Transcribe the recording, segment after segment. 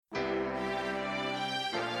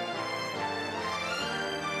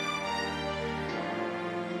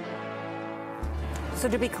So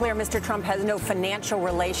to be clear, Mr. Trump has no financial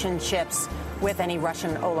relationships with any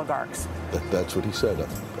Russian oligarchs. That's what he said.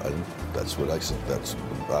 That's what I said. That's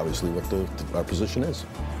obviously what our position is.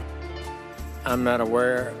 I'm not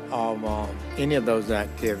aware of any of those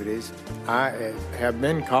activities. I have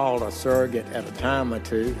been called a surrogate at a time or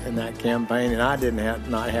two in that campaign, and I did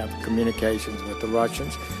not have communications with the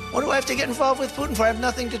Russians. What do I have to get involved with Putin for? I have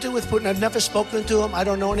nothing to do with Putin. I've never spoken to him. I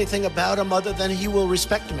don't know anything about him other than he will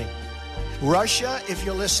respect me. Russia, if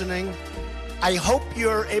you're listening, I hope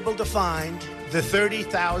you're able to find the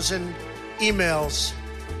 30,000 emails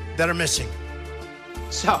that are missing.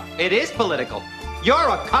 So, it is political. You're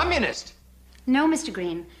a communist. No, Mr.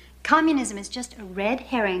 Green. Communism is just a red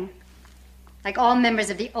herring. Like all members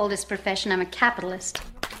of the oldest profession, I'm a capitalist.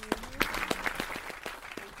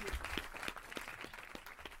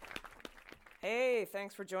 Hey,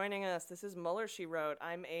 thanks for joining us. This is Mueller, She Wrote.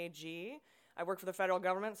 I'm AG. I work for the federal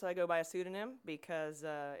government, so I go by a pseudonym because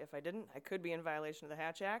if I didn't, I could be in violation of the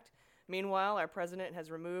Hatch Act. Meanwhile, our president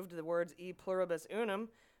has removed the words e pluribus unum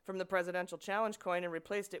from the presidential challenge coin and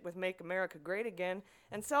replaced it with Make America Great Again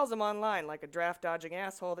and sells them online like a draft-dodging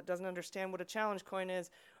asshole that doesn't understand what a challenge coin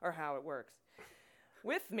is or how it works.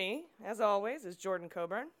 With me, as always, is Jordan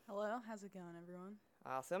Coburn. Hello, how's it going, everyone?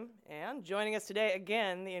 Awesome. And joining us today,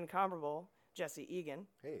 again, the incomparable Jesse Egan.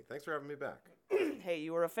 Hey, thanks for having me back. Hey,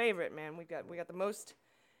 you were a favorite, man. We got the most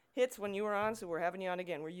hits when you were on, so we're having you on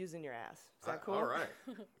again. We're using your ass. Is that cool? All right.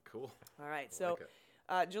 Cool. All right, so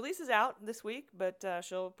Jaleesa's out this week, but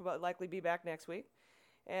she'll likely be back next week.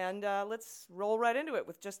 And let's roll right into it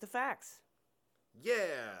with just the facts. Yeah.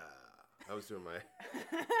 I was doing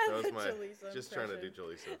just trying to do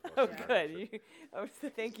Jalisa. Oh, good.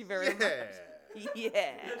 Thank you very much.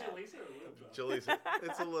 Yeah. Jalisa.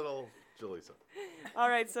 It's a little Jalisa. All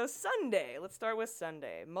right, so Sunday. Let's start with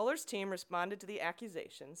Sunday. Mueller's team responded to the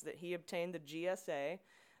accusations that he obtained the GSA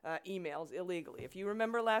emails illegally. If you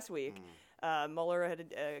remember last week, Mueller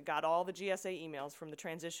had got all the GSA emails from the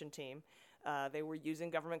transition team. They were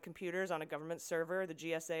using government computers on a government server. The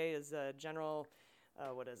GSA is General,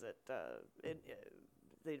 the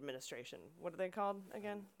administration. What are they called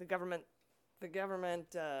again? The government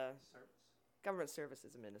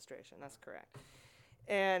Services Administration. That's correct.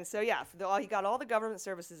 And so, yeah, he got all the Government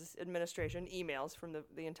Services Administration emails from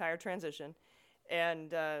the entire transition,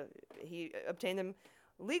 and he obtained them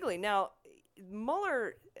legally. Now,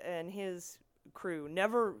 Mueller and his crew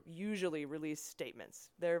never usually release statements.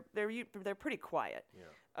 They're pretty quiet.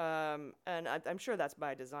 Yeah. And I'm sure that's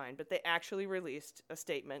by design. But they actually released a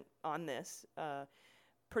statement on this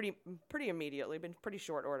pretty immediately, in pretty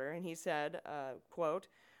short order. And he said, quote,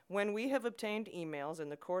 "When we have obtained emails in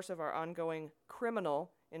the course of our ongoing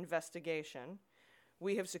criminal investigation,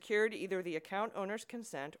 we have secured either the account owner's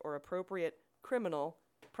consent or appropriate criminal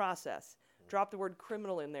process." Drop the word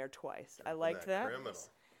criminal in there twice. I liked that. Criminal.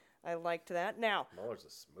 I liked that. Now, Mueller's a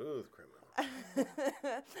smooth criminal.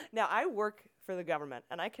 Now, I work for the government,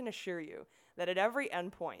 and I can assure you that at every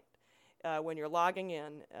endpoint, when you're logging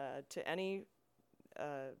in to any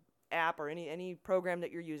app or any program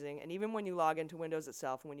that you're using, and even when you log into Windows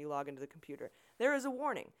itself, when you log into the computer, there is a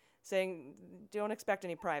warning saying, don't expect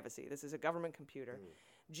any privacy. This is a government computer.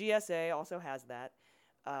 GSA also has that.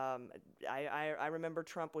 I remember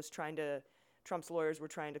Trump's lawyers were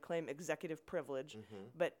trying to claim executive privilege,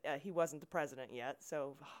 but he wasn't the president yet,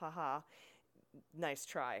 so haha, nice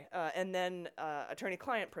try. And then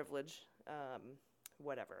attorney-client privilege,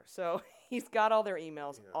 whatever. So he's got all their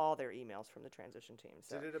emails, from the transition team.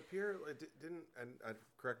 So. Did it appear, and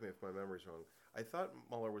correct me if my memory's wrong, I thought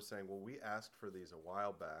Mueller was saying, well, we asked for these a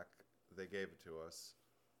while back, they gave it to us,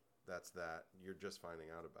 that's that, you're just finding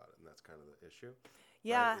out about it, and that's kind of the issue?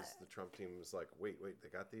 Yeah. Right? The Trump team was like, wait, they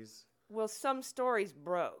got these? Well, some stories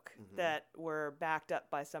broke that were backed up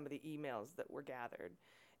by some of the emails that were gathered.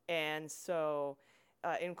 And so,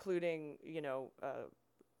 including,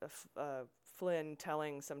 Flynn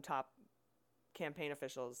telling some top campaign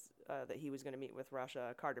officials that he was going to meet with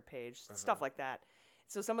Russia, Carter Page, stuff like that.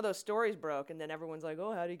 So some of those stories broke, and then everyone's like,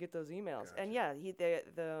 oh, how do you get those emails? Gotcha. And yeah,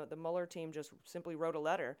 the Mueller team just simply wrote a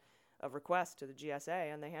letter of request to the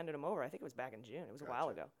GSA, and they handed them over. I think it was back in June. It was a while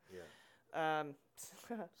ago. Yeah.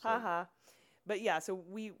 Haha. But yeah, so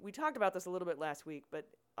we talked about this a little bit last week, but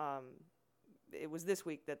it was this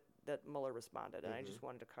week that Mueller responded, and I just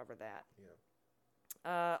wanted to cover that. Yeah.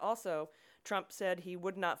 Also, Trump said he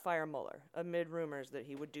would not fire Mueller amid rumors that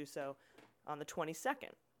he would do so on the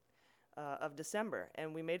 22nd of December,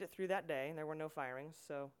 and we made it through that day, and there were no firings.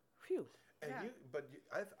 So, phew. And I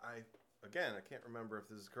can't remember if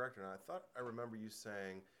this is correct or not. I remember you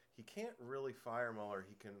saying he can't really fire Mueller.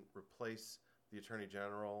 He can replace the Attorney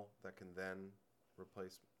General that can then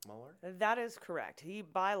replace Mueller? That is correct. He,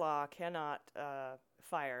 by law, cannot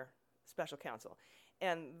fire special counsel.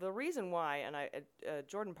 And the reason why, and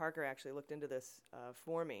Jordan Parker actually looked into this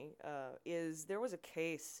for me, is there was a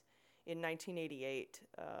case in 1988,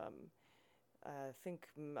 I think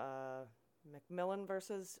McMillan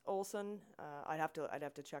versus Olson. I'd have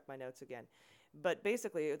to check my notes again. But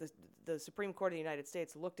basically, the Supreme Court of the United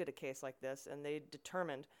States looked at a case like this, and they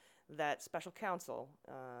determined that special counsel,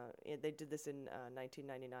 they did this in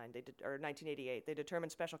 1999, or 1988, they determined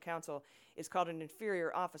special counsel is called an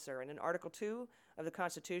inferior officer. And in Article 2 of the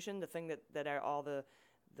Constitution, the thing that all the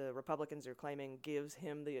Republicans are claiming gives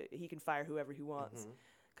him he can fire whoever he wants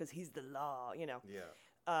because he's the law, you know.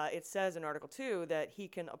 Yeah. It says in Article 2 that he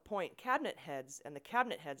can appoint cabinet heads, and the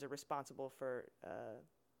cabinet heads are responsible for,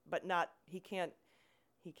 but not, he can't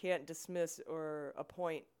dismiss or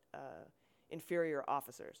appoint inferior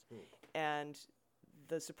officers. And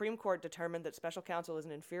the Supreme Court determined that special counsel is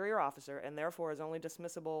an inferior officer and therefore is only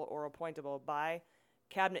dismissible or appointable by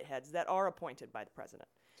cabinet heads that are appointed by the president.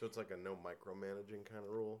 So it's like a no micromanaging kind of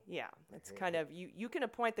rule? Yeah. It's kind of, you can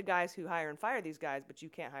appoint the guys who hire and fire these guys, but you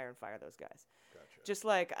can't hire and fire those guys. Gotcha. Just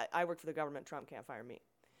like I work for the government, Trump can't fire me.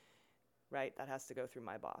 Right? That has to go through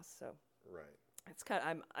my boss. So Right. it's kind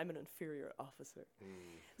of, I'm an inferior officer.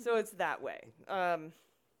 So it's that way.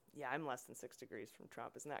 Yeah, I'm less than 6 degrees from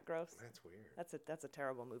Trump. Isn't that gross? That's weird. That's a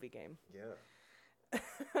terrible movie game. Yeah.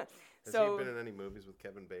 Has So- he been in any movies with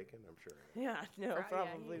Kevin Bacon? I'm sure. Yeah, no,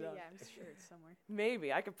 probably not. Yeah, I'm sure it's somewhere.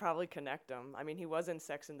 Maybe I could probably connect him. I mean, he was in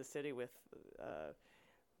Sex and the City with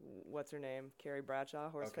what's her name, Carrie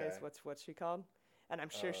Bradshaw, Horseface. Okay. What's she called? And I'm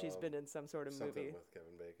sure she's been in some sort of Something movie with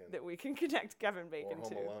Kevin Bacon. that we can connect Kevin Or Bacon Home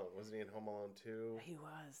to. Alone. Wasn't he in Home Alone 2? He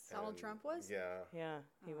was. Donald Trump was? Yeah. Yeah,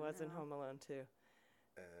 he Oh, was in no. Home Alone too.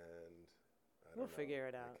 And I We'll don't know. figure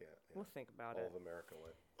it I out. can't, yeah. We'll think about All it. of America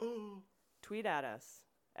went. Tweet at us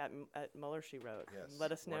at Mueller She Wrote. Yes.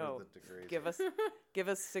 Let us What are know. the degrees Give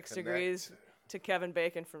us 6 Connect. degrees to Kevin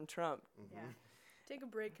Bacon from Trump. Yeah. Take a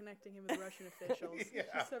break connecting him with Russian officials. Yeah.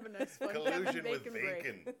 Just have a nice fun Collusion Kevin with Bacon break.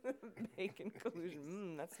 Bacon. Bacon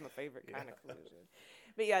collusion. That's my favorite kind of collusion.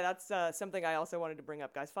 But yeah, that's something I also wanted to bring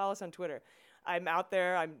up, guys. Follow us on Twitter. I'm out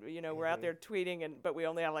there. We're out there tweeting, but we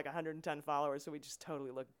only have like 110 followers, so we just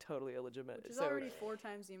look totally illegitimate. Which is So- already 4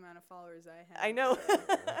 times the amount of followers I have. I know. So.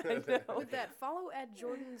 I know. With that, follow at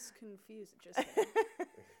Jordan's Confused. Just kidding.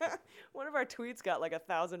 One of our tweets got like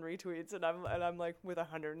 1,000 retweets, and I'm like with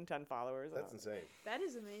 110 followers. That's insane. That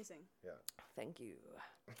is amazing. Yeah. Thank you.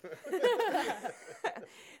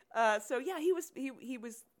 So yeah, he was.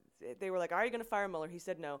 They were like, "Are you going to fire Mueller?" He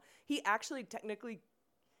said no. He actually technically,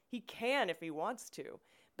 he can if he wants to,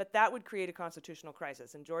 but that would create a constitutional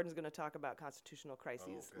crisis. And Jordan's going to talk about constitutional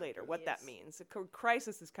crises later. What that Yes. means.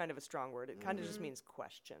 Crisis is kind of a strong word. It kind of just means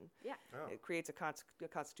question. Yeah. Oh. It creates a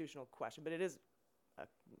constitutional question, but it's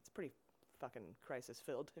pretty fucking crisis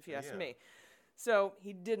filled, if you ask Yeah. me. So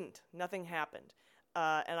he didn't. Nothing happened.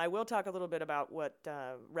 And I will talk a little bit about what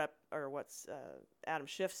Adam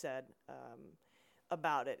Schiff said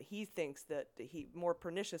about it. He thinks that more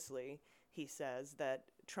perniciously, he says that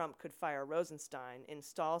Trump could fire Rosenstein,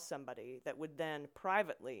 install somebody that would then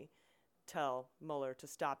privately tell Mueller to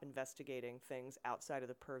stop investigating things outside of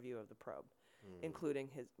the purview of the probe, including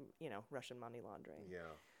his, Russian money laundering.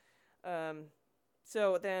 Yeah.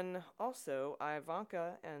 So then also,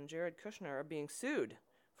 Ivanka and Jared Kushner are being sued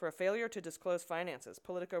for a failure to disclose finances.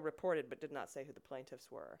 Politico reported but did not say who the plaintiffs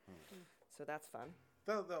were. So that's fun.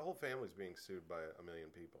 The whole family's being sued by 1 million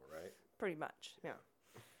people, right? Pretty much, yeah.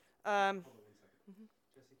 Hold on 1 second.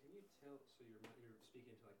 Jesse, can you tilt so you're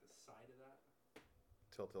speaking to like the side of that?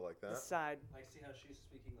 Tilt it like The that? side. Like see how she's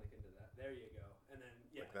speaking like into that. There you go. And then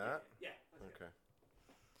yeah. Like that? Yeah. That's good. Okay.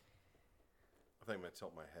 I think I'm going to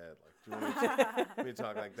tilt my head. Like, do you want me to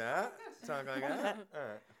talk like that? Talk like that? All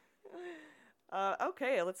right.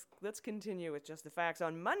 Okay, let's continue with just the facts.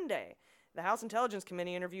 On Monday, the House Intelligence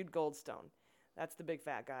Committee interviewed Goldstone. That's the big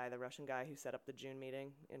fat guy, the Russian guy who set up the June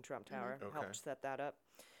meeting in Trump Tower, Okay. helped set that up.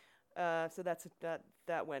 So that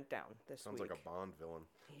went down this Sounds week. like a Bond villain.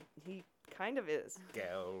 He kind of is.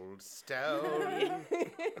 Goldstone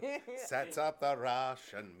sets up the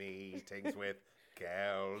Russian meetings with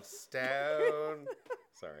Goldstone.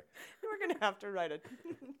 Sorry. We're gonna have to write a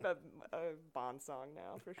Bond song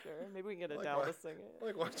now for sure. Maybe we can get Adele to sing it. I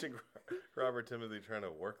like watching Robert Timothy trying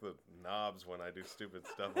to work the knobs when I do stupid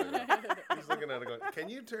stuff like that. He's looking at it going, "Can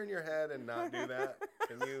you turn your head and not do that?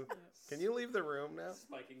 Can you leave the room now?"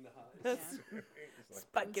 Spiking the highs.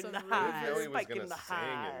 Spiking the Some I highs. didn't know he was Spiking going to the sing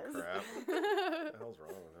highs. and crap. What the hell's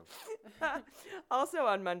wrong with him? Also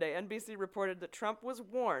on Monday, NBC reported that Trump was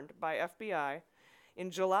warned by FBI In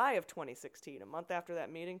July of 2016, a month after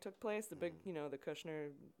that meeting took place, the big, the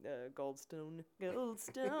Kushner Goldstone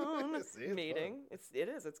See, it's meeting. It's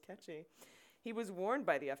catchy. He was warned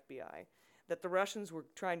by the FBI that the Russians were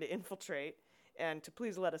trying to infiltrate and to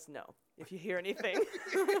please let us know if you hear anything.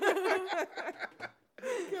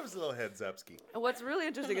 Give us a little heads up, Ski. And what's really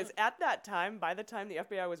interesting is at that time, by the time the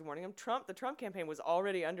FBI was warning him, the Trump campaign was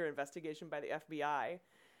already under investigation by the FBI.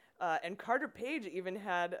 And Carter Page even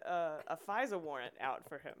had a FISA warrant out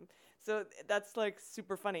for him. So that's like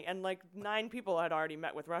super funny. And like 9 people had already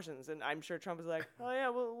met with Russians. And I'm sure Trump was like, oh yeah,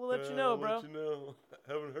 we'll let you know, bro. Let you know.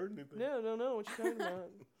 Haven't heard anything. No, what you talking about?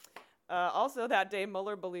 Also that day,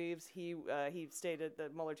 Mueller believes he stated the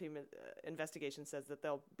Mueller team investigation says that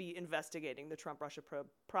they'll be investigating the Trump-Russia probe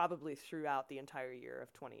probably throughout the entire year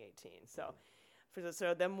of 2018. So,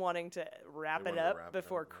 so them wanting to wrap it up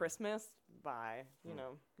before Christmas, bye.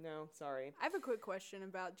 No, sorry. I have a quick question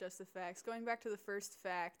about just the facts. Going back to the first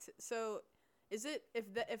fact, so is it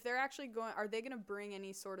if they're actually going, are they going to bring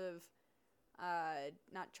any sort of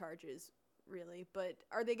not charges? Really, but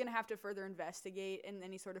are they going to have to further investigate in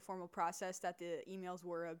any sort of formal process that the emails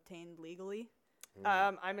were obtained legally?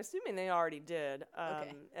 I'm assuming they already did.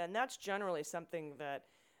 Okay. And that's generally something that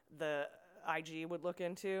the IG would look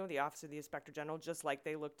into, the Office of the Inspector General, just like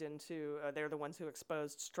they looked into, they're the ones who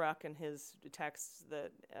exposed Strzok and his texts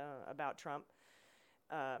that about Trump.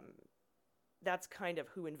 That's kind of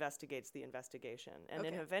who investigates the investigation. And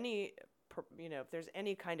then if there's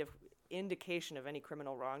any kind of indication of any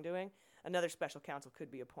criminal wrongdoing, another special counsel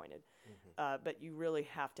could be appointed. But you really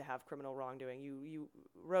have to have criminal wrongdoing.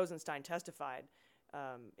 Rosenstein testified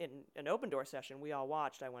in an open door session we all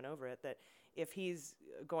watched, I went over it, that if he's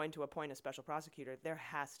going to appoint a special prosecutor, there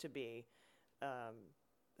has to be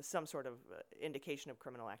some sort of indication of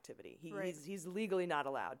criminal activity. He's legally not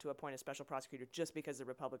allowed to appoint a special prosecutor just because the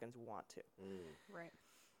Republicans want to. Right.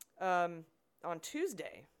 On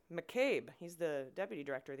Tuesday, McCabe, he's the deputy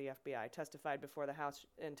director of the FBI, testified before the House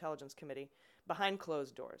Intelligence Committee behind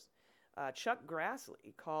closed doors. Chuck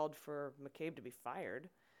Grassley called for McCabe to be fired.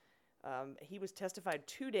 He was testified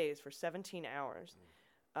 2 days for 17 hours.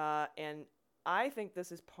 And I think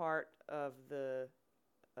this is part of the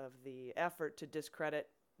effort to discredit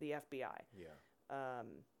the FBI. Yeah.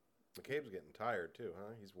 McCabe's getting tired too,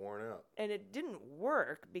 huh? He's worn out. And it didn't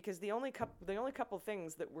work because the only couple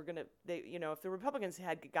things that were if the Republicans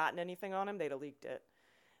had gotten anything on him, they'd have leaked it.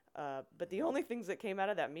 But the only things that came out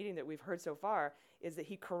of that meeting that we've heard so far is that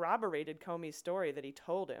he corroborated Comey's story that he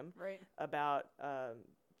told him about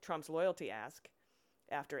Trump's loyalty ask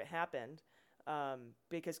after it happened,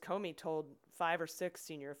 because Comey told 5 or 6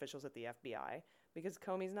 senior officials at the FBI, because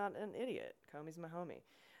Comey's not an idiot. Comey's my homie.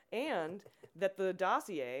 And that the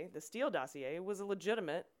Steele dossier, was a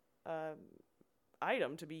legitimate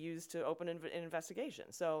item to be used to open an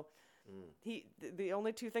investigation. So the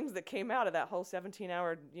only 2 things that came out of that whole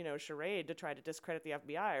 17-hour charade to try to discredit the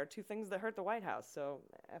FBI are 2 things that hurt the White House. So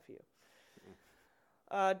F you.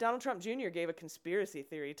 Donald Trump Jr. gave a conspiracy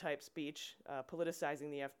theory type speech,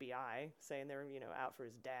 politicizing the FBI, saying they're out for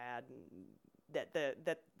his dad, and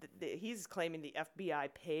that he's claiming the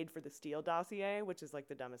FBI paid for the Steele dossier, which is like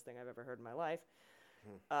the dumbest thing I've ever heard in my life.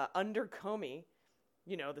 Under Comey,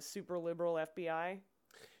 the super liberal FBI.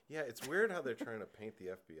 Yeah, it's weird how they're trying to paint the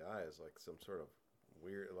FBI as like some sort of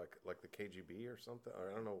weird, like the KGB or something.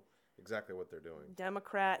 Or I don't know exactly what they're doing.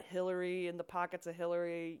 Democrat Hillary in the pockets of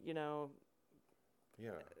Hillary,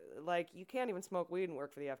 Yeah. Like, you can't even smoke weed and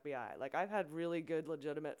work for the FBI. Like, I've had really good,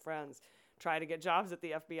 legitimate friends try to get jobs at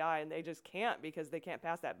the FBI, and they just can't because they can't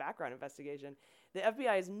pass that background investigation. The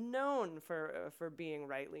FBI is known for being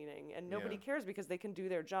right-leaning, and nobody cares because they can do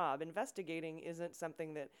their job. Investigating isn't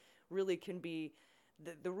something that really can be...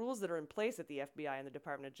 The rules that are in place at the FBI and the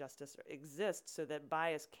Department of Justice exist so that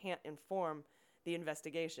bias can't inform the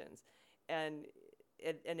investigations. And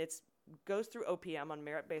it's goes through OPM on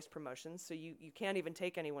merit-based promotions, so you can't even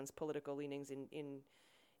take anyone's political leanings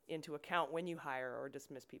into account when you hire or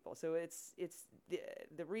dismiss people. So it's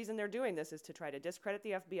the reason they're doing this is to try to discredit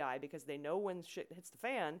the FBI because they know when shit hits the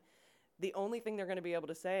fan, the only thing they're going to be able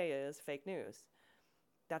to say is fake news.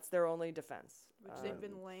 That's their only defense. Which they've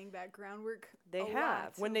been laying that groundwork. They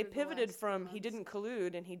have. When they pivoted from he didn't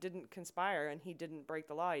collude and he didn't conspire and he didn't break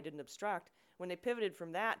the law, he didn't obstruct, when they pivoted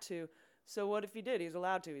from that to, so what if he did? He's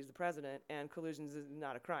allowed to. He's the president, and collusion is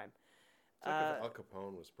not a crime. It's like if Al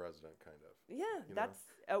Capone was president, kind of. Yeah, that's...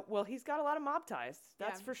 well, he's got a lot of mob ties.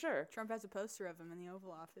 That's for sure. Trump has a poster of him in the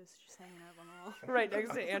Oval Office just hanging up on the wall. Right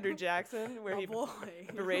next to Andrew Jackson, where he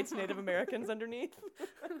berates Native Americans underneath.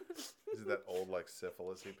 Is it that old, like,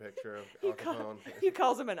 syphilis-y picture of Al Capone? He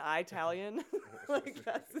calls him an Italian. Like,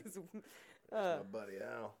 that's his... That's my buddy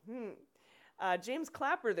Al. James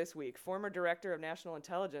Clapper this week, former director of national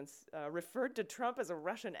intelligence, referred to Trump as a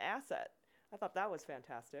Russian asset. I thought that was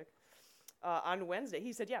fantastic. On Wednesday,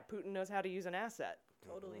 he said, yeah, Putin knows how to use an asset.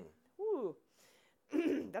 Totally. Ooh.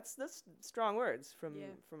 That's strong words from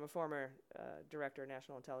a former director of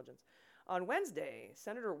national intelligence. On Wednesday,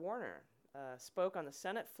 Senator Warner spoke on the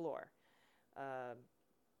Senate floor,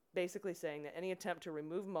 basically saying that any attempt to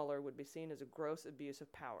remove Mueller would be seen as a gross abuse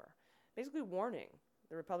of power. Basically warning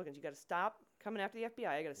the Republicans, you got to stop coming after the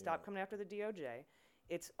FBI, you got to stop coming after the DOJ.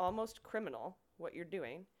 It's almost criminal what you're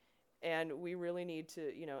doing, and we really need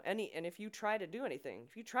to, and if you try to do anything,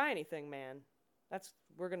 man,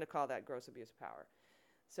 we're going to call that gross abuse of power.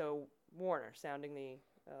 So Warner sounding the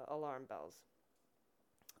alarm bells.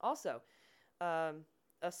 Also, a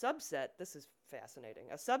subset, this is fascinating,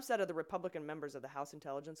 a subset of the Republican members of the House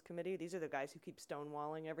Intelligence Committee, these are the guys who keep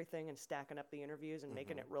stonewalling everything and stacking up the interviews and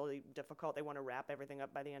making it really difficult. They want to wrap everything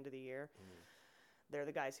up by the end of the year. They're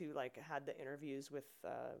the guys who had the interviews with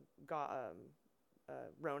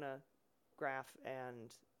Rona Graff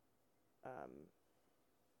and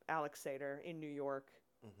Alex Sater in New York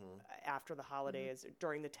after the holidays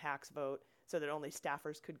during the tax vote, so that only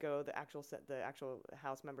staffers could go. The actual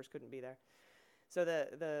House members couldn't be there. So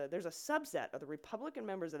there's a subset of the Republican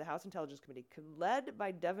members of the House Intelligence Committee, led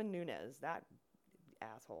by Devin Nunes, that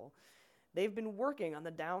asshole. They've been working on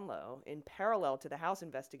the down low in parallel to the House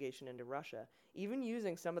investigation into Russia, even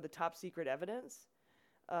using some of the top secret evidence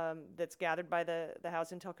that's gathered by the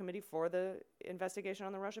House Intel Committee for the investigation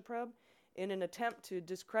on the Russia probe in an attempt to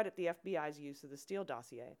discredit the FBI's use of the Steele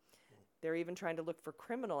dossier. They're even trying to look for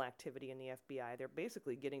criminal activity in the FBI. They're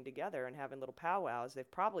basically getting together and having little powwows.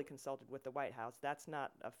 They've probably consulted with the White House. That's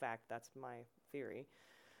not a fact. That's my theory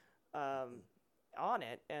on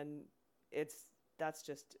it. And that's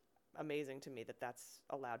just amazing to me that that's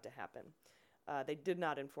allowed to happen. They did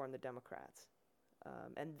not inform the Democrats.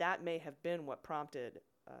 And that may have been what prompted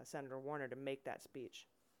Senator Warner to make that speech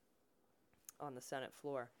on the Senate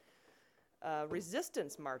floor.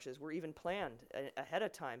 Resistance marches were even planned ahead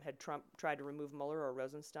of time had Trump tried to remove Mueller or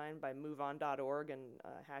Rosenstein by MoveOn.org and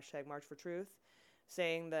hashtag March for Truth,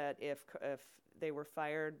 saying that if they were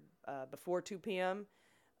fired before 2 p.m.,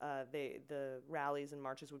 the rallies and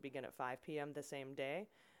marches would begin at 5 p.m. the same day.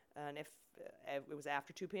 And if it was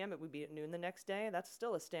after 2 p.m., it would be at noon the next day. That's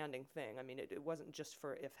still a standing thing. I mean, it wasn't just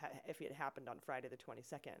for if it happened on Friday the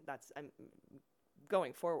 22nd. That's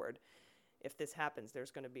going forward. If this happens, there's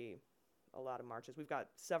going to be a lot of marches. We've got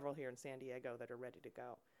several here in San Diego that are ready to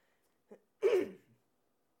go.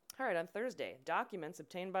 All right, on Thursday, documents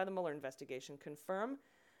obtained by the Mueller investigation confirm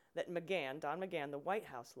that Don McGahn, the White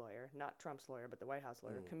House lawyer, not Trump's lawyer, but the White House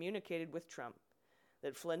lawyer, communicated with Trump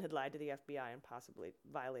that Flynn had lied to the FBI and possibly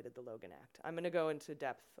violated the Logan Act. I'm going to go into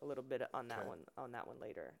depth a little bit on that one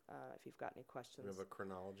later. If you've got any questions. Do you have a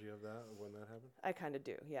chronology of that, of when that happened? I kind of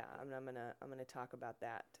do. Yeah, I'm gonna talk about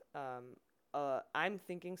that. I'm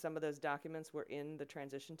thinking some of those documents were in the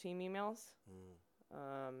transition team emails.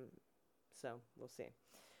 So we'll see.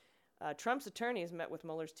 Trump's attorneys met with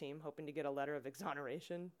Mueller's team, hoping to get a letter of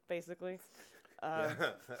exoneration, basically.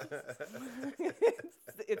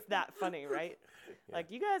 It's that funny, right? Yeah.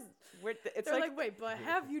 Like, you guys, they're like, wait, but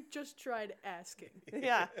have you just tried asking?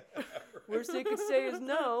 Yeah. Worst they could say is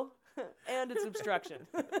no, and it's obstruction.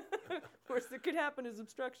 Worst that could happen is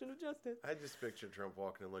obstruction of justice. I just picture Trump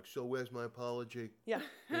walking in like, so where's my apology? Yeah.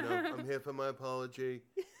 I'm here for my apology.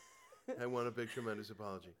 I want a big, tremendous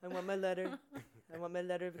apology. I want my letter. I want my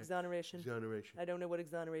letter of exoneration. Exoneration. I don't know what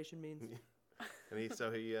exoneration means. And he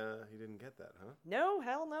didn't get that, huh? No,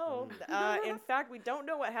 hell no. In fact, we don't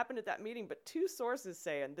know what happened at that meeting, but two sources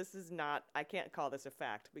say, and this is not, I can't call this a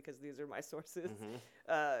fact because these are my sources.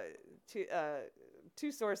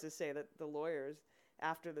 Two sources say that the lawyers,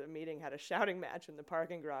 after the meeting, had a shouting match in the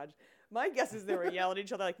parking garage. My guess is they were yelling at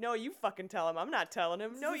each other like, no, you fucking tell him. I'm not telling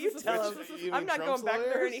him. No, you tell him. I'm not Trump's going back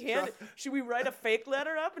there lawyers? any hand. Should we write a fake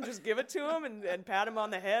letter up and just give it to him and pat him on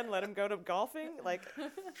the head and let him go to golfing? Like,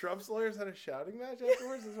 Trump's lawyers had a shouting match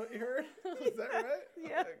afterwards, is what you heard? Is that right?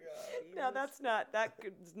 Yeah. Oh No, that's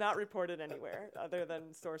not reported anywhere other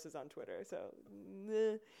than sources on Twitter. So,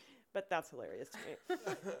 but that's hilarious to me.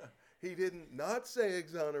 He didn't not say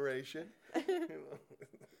exoneration.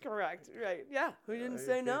 Correct. Right. Yeah. He didn't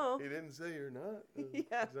say no. He didn't say you're not.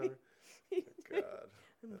 Yeah. God.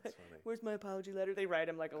 That's funny. Where's my apology letter? They write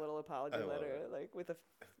him like a little apology I love letter, it. like with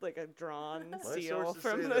a drawn My seal sources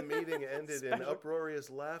from say the the meeting ended in special- uproarious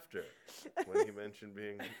laughter when he mentioned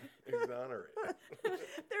being exonerated. They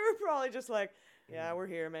were probably just like, yeah, we're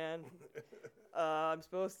here, man. I'm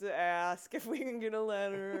supposed to ask if we can get a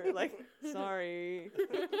letter. Like, sorry.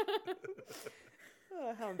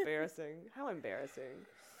 How embarrassing. How embarrassing.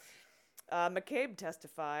 McCabe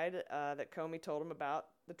testified that Comey told him about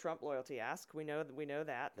the Trump loyalty ask. We know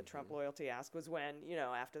that. The Trump loyalty ask was when,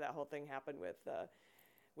 after that whole thing happened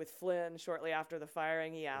with Flynn, shortly after the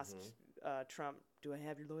firing, he asked Trump, do I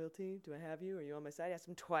have your loyalty? Do I have you? Are you on my side? He asked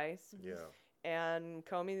him twice. Yeah. And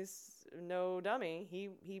Comey's no dummy.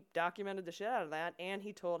 He documented the shit out of that, and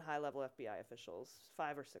he told high-level FBI officials,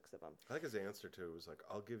 5 or 6 of them. I think his answer to it was like,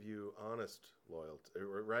 I'll give you honest loyalty,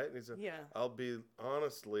 right? And he said, Yeah. I'll be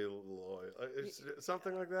honestly loyal.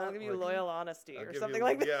 Something like that. I'll give you Like, loyal honesty I'll or give something you-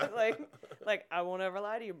 like that. yeah. like I won't ever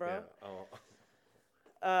lie to you, bro.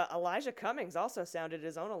 Yeah, Elijah Cummings also sounded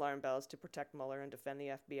his own alarm bells to protect Mueller and defend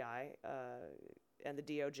the FBI and the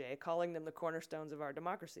DOJ, calling them the cornerstones of our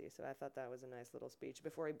democracy. So I thought that was a nice little speech.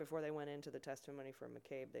 Before they went into the testimony from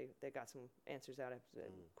McCabe, they got some answers out.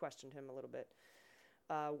 Questioned him a little bit.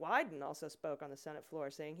 Wyden also spoke on the Senate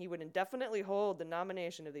floor, saying he would indefinitely hold the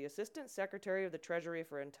nomination of the Assistant Secretary of the Treasury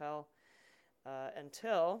for until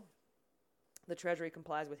the Treasury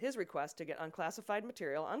complies with his request to get unclassified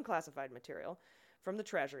material from the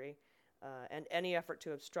Treasury, and any effort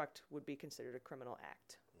to obstruct would be considered a criminal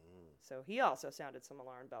act. So he also sounded some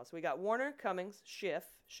alarm bells. So we got Warner, Cummings, Schiff.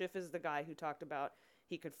 Schiff is the guy who talked about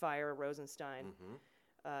he could fire Rosenstein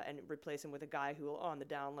and replace him with a guy who will, on the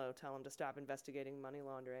down low, tell him to stop investigating money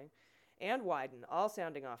laundering. And Wyden, all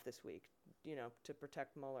sounding off this week, to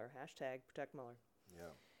protect Mueller. Hashtag protect Mueller.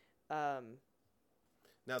 Yeah.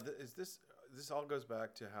 Now, this all goes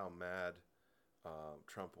back to how mad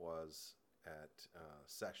Trump was at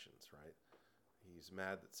Sessions, right? He's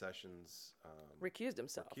mad that Sessions recused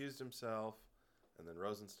himself, and then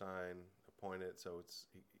Rosenstein appointed. So it's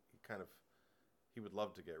he would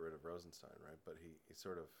love to get rid of Rosenstein, right? But he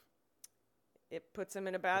sort of it puts him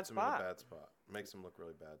in a bad spot. Makes him look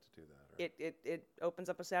really bad to do that. Right? It opens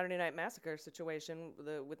up a Saturday Night Massacre situation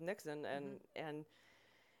with Nixon, and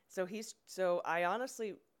so I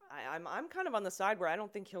honestly I'm kind of on the side where I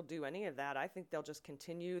don't think he'll do any of that. I think they'll just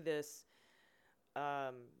continue this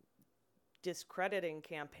discrediting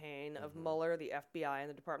campaign of Mueller, the FBI, and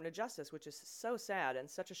the Department of Justice, which is so sad and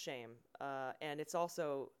such a shame. And it's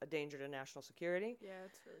also a danger to national security. Yeah,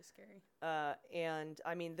 it's really scary. And,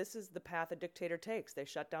 I mean, this is the path a dictator takes. They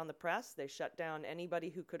shut down the press. They shut down anybody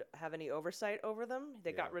who could have any oversight over them.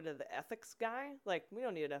 They got rid of the ethics guy. Like, we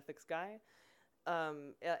don't need an ethics guy.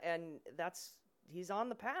 And he's on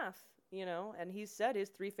the path, and he's said his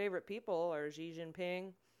 3 favorite people are Xi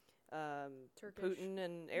Jinping, Putin,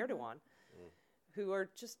 and Erdogan, who are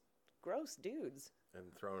just gross dudes.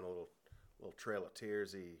 And throwing a little Trail of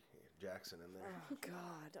Tears-y Jackson in there. Oh,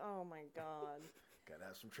 God. Oh, my God. Gotta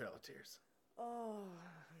have some Trail of Tears. Oh.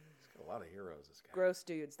 He's got a lot of heroes, this guy. Gross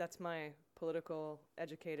dudes. That's my political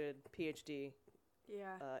educated PhD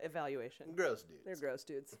evaluation. Gross dudes. They're gross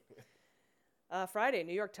dudes. Friday,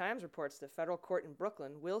 New York Times reports the federal court in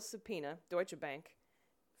Brooklyn will subpoena Deutsche Bank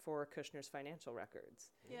for Kushner's financial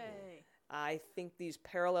records. Yay. I think these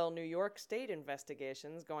parallel New York state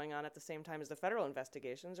investigations going on at the same time as the federal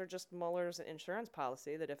investigations are just Mueller's insurance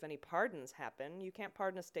policy that if any pardons happen, you can't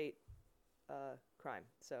pardon a state crime.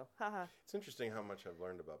 So, haha. It's interesting how much I've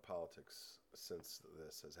learned about politics since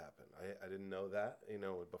this has happened. I didn't know that,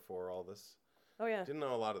 before all this. Oh, yeah. Didn't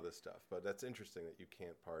know a lot of this stuff, but that's interesting that you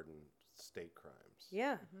can't pardon state crimes.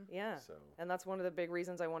 Yeah, yeah. So. And that's one of the big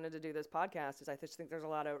reasons I wanted to do this podcast is I just think there's a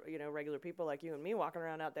lot of, regular people like you and me walking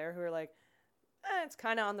around out there who are like, it's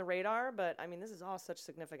kind of on the radar, but I mean, this is all such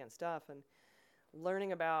significant stuff, and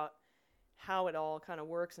learning about how it all kind of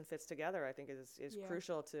works and fits together, I think is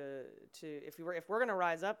crucial to if we're going to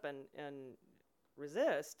rise up and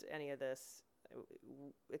resist any of this,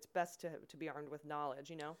 it's best to be armed with knowledge,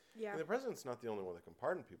 Yeah. And the president's not the only one that can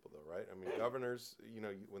pardon people, though, right? I mean, governors,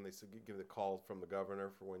 when they give the call from the governor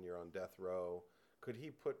for when you're on death row, could he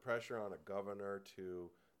put pressure on a governor to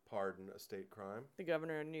pardon a state crime? The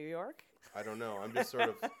governor of New York? I don't know. I'm just sort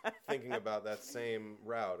of thinking about that same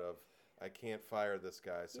route of, I can't fire this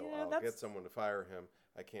guy, so I'll get someone to fire him.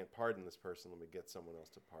 I can't pardon this person. Let me get someone else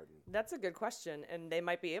to pardon. That's a good question, and they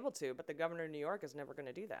might be able to, but the governor of New York is never going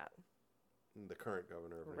to do that. The current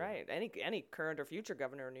governor of New York. Right. Any current or future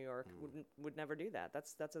governor of New York would never do that.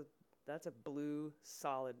 That's a That's a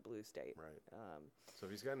solid blue state. Right. So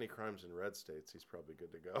if he's got any crimes in red states, he's probably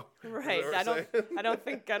good to go. Right. I don't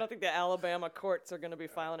think the Alabama courts are going to be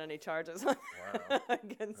filing any charges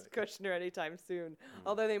against Kushner anytime soon.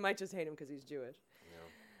 Although they might just hate him because he's Jewish.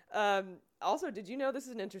 Yeah. Also, did you know, this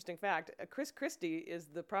is an interesting fact, Chris Christie is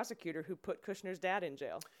the prosecutor who put Kushner's dad in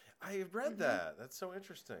jail. I read that. That's so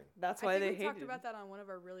interesting. That's why they hated him. We talked about that on one of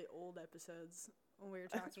our really old episodes when we were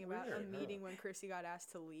talking about a meeting when Christie got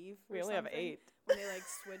asked to leave. We only have 8. When they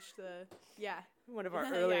switched the one of our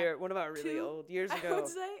earlier one of our really 2, old years ago. I would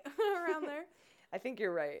say around there. I think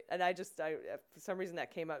you're right, and I for some reason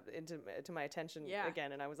that came up to my attention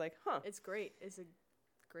again, and I was like, huh. It's great. It's a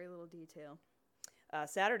great little detail.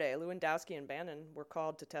 Saturday, Lewandowski and Bannon were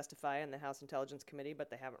called to testify in the House Intelligence Committee,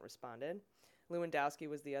 but they haven't responded. Lewandowski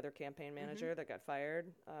was the other campaign manager that got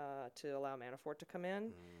fired to allow Manafort to come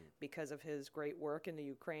in because of his great work in the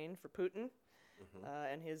Ukraine for Putin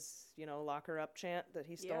and his, locker up chant that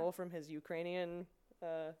he stole from his Ukrainian.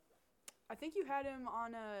 I think you had him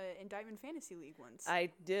on Indictment Fantasy League once.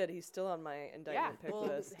 I did. He's still on my indictment pick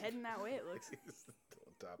list. Heading that way, it looks. He's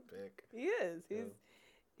the top pick. He is.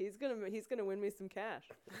 He's gonna win me some cash,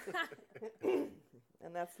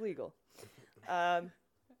 and that's legal.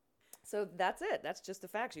 So that's it. That's just the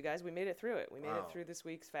facts, you guys. We made it through it. We made it through this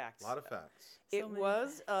week's facts. A lot of facts. It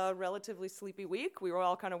was a relatively sleepy week. We were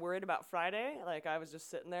all kind of worried about Friday. Like, I was just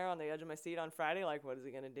sitting there on the edge of my seat on Friday, like, what is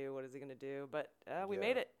he going to do? What is he going to do? But we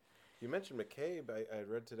made it. You mentioned McCabe. I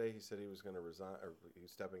read today he said he was going to resign, or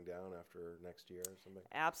he's stepping down after next year or something.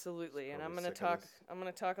 Absolutely. And I'm going to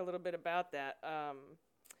talk a little bit about that.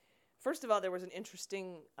 First of all, there was an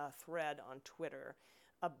interesting thread on Twitter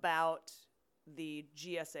about the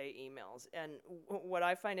GSA emails, and what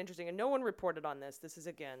I find interesting, and no one reported on this.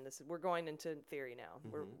 We're going into theory now.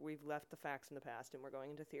 We've left the facts in the past, and we're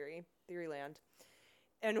going into theory land.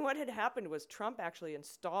 And what had happened was Trump actually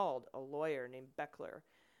installed a lawyer named Beckler,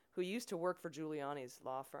 who used to work for Giuliani's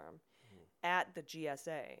law firm, at the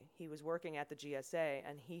GSA. He was working at the GSA,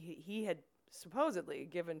 and he had supposedly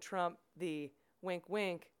given Trump the wink,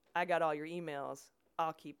 wink. I got all your emails.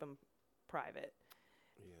 I'll keep them private.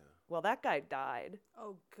 Well, that guy died.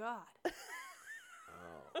 Oh, God.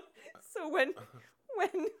 So when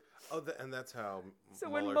and that's how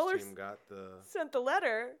Mueller's team got sent the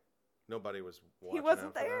letter. Nobody was watching. He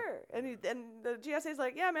wasn't there, and the GSA's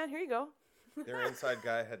like, yeah, man, here you go. Their inside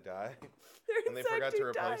guy had died, and they forgot to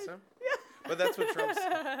replace him. Yeah. But that's what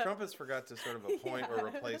Trump has forgot to sort of appoint or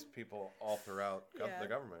replace people all throughout the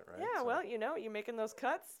government, right? Yeah, well, you're making those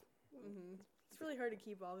cuts. It's really hard to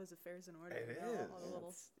keep all his affairs in order. It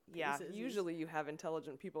is. Usually you have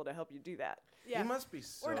intelligent people to help you do that. Yeah. He must be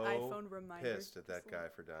so or an iPhone reminder. Pissed at that guy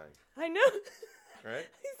for dying. I know. Right?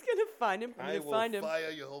 He's going to find him. I will fire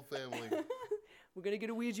your whole family. We're going to get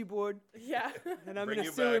a Ouija board. Yeah. And I'm going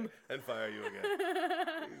to sue him. And fire you again.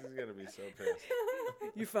 He's going to be so pissed.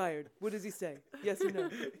 You're fired. What does he say? Yes or no?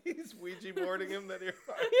 He's Ouija boarding him that you're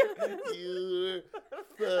fired. You're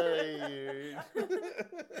fired.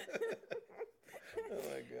 Oh,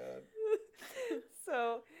 my God.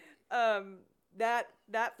 So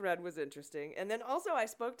that thread was interesting. And then also I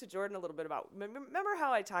spoke to Jordan a little bit about, remember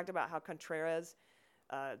how I talked about how Contreras,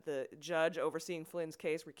 the judge overseeing Flynn's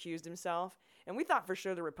case, recused himself? And we thought for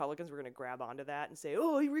sure the Republicans were going to grab onto that and say,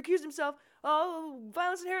 oh, he recused himself. Oh,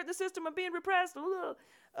 violence inherent in the system of being repressed.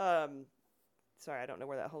 Sorry, I don't know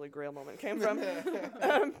where that Holy Grail moment came from.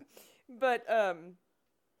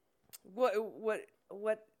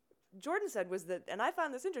 What Jordan said was that, and I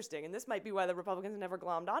found this interesting, and this might be why the Republicans never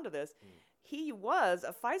glommed onto this. He was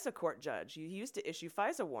a FISA court judge. He used to issue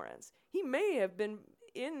FISA warrants. He may have been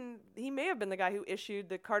the guy who issued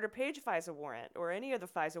the Carter Page FISA warrant or any of the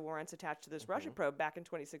FISA warrants attached to this Russia probe back in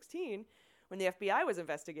 2016 when the FBI was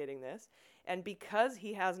investigating this. And because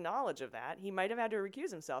he has knowledge of that, he might have had to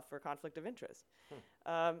recuse himself for conflict of interest.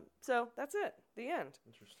 So that's it. The end.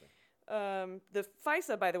 Interesting. The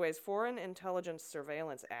FISA, by the way, is Foreign Intelligence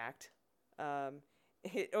Surveillance Act.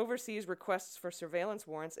 It oversees requests for surveillance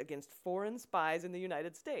warrants against foreign spies in the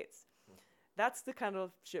United States. That's the kind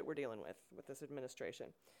of shit we're dealing with this administration.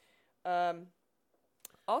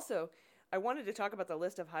 Also, I wanted to talk about the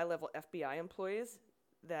list of high-level FBI employees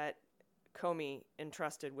that Comey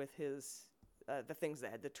entrusted with his the things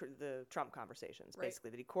that had the Trump conversations, basically,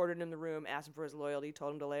 that he quartered him in the room, asked him for his loyalty,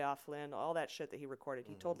 told him to lay off Flynn, all that shit that he recorded.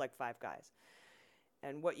 He told like 5 guys.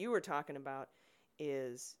 And what you were talking about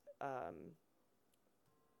is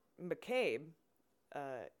McCabe,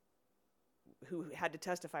 who had to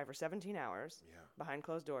testify for 17 hours behind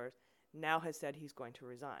closed doors, now has said he's going to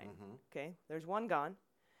resign. Okay, there's one gone.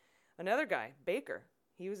 Another guy, Baker,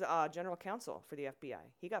 He was general counsel for the FBI.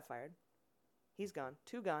 He got fired. He's gone.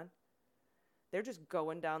 2 gone. They're just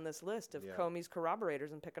going down this list of Comey's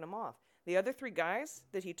corroborators and picking them off. The other 3 guys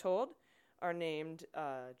that he told are named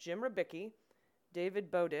Jim Rybicki,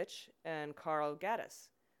 David Bowditch, and Carl Gaddis.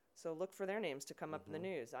 So look for their names to come up in the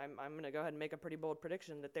news. I'm going to go ahead and make a pretty bold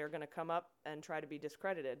prediction that they're going to come up and try to be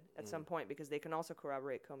discredited at some point because they can also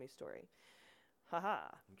corroborate Comey's story. Haha.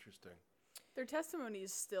 Interesting. Their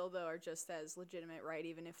testimonies still, though, are just as legitimate, right?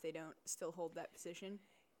 Even if they don't still hold that position.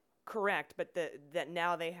 Correct, but that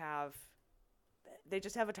now they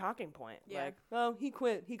just have a talking point. Yeah. Like, oh, he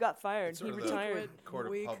quit. He got fired. He retired. Court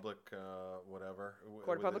of public, whatever.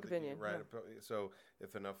 Court of public opinion. Right. Yeah. So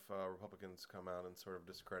if enough Republicans come out and sort of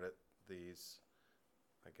discredit these,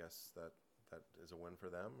 I guess that is a win for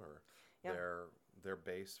them, or their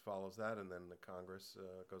base follows that, and then the Congress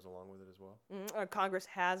goes along with it as well. Congress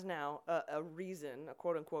has now a reason, a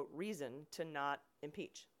quote unquote reason, to not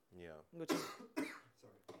impeach. Yeah. Which is.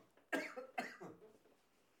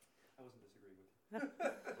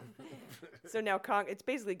 So now it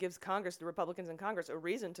basically gives Congress, the Republicans in Congress, a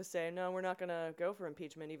reason to say, no, we're not going to go for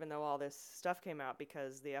impeachment, even though all this stuff came out,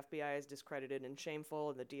 because the FBI is discredited and shameful,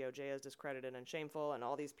 and the DOJ is discredited and shameful, and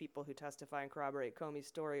all these people who testify and corroborate Comey's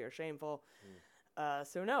story are shameful.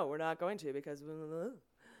 So no, we're not going to, because...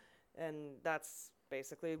 And that's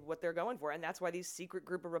basically what they're going for. And that's why these secret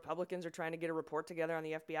group of Republicans are trying to get a report together on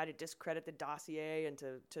the FBI to discredit the dossier and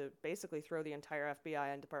to basically throw the entire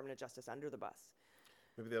FBI and Department of Justice under the bus.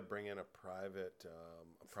 Maybe they'll bring in a private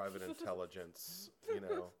intelligence,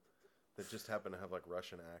 that just happen to have like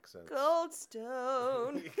Russian accents.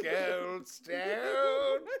 Goldstone.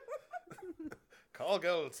 Goldstone. Call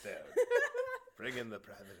Goldstone. Bring in the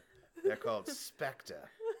private. They're called Spectre.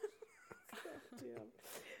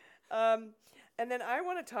 And then I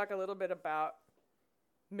want to talk a little bit about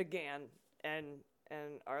McGahn and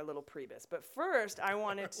our little Priebus. But first, I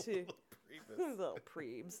wanted to little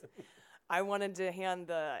Priebs. I wanted to hand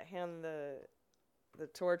the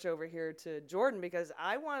torch over here to Jordan, because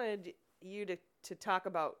I wanted you to talk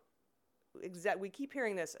about we keep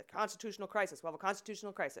hearing this, a constitutional crisis. We'll have a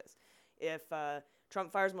constitutional crisis. If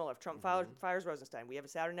Trump fires Mueller, if Trump fires Rosenstein, we have a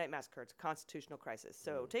Saturday Night Massacre. It's a constitutional crisis.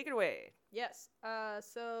 So take it away. Yes.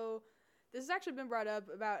 So this has actually been brought up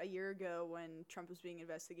about a year ago when Trump was being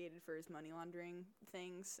investigated for his money laundering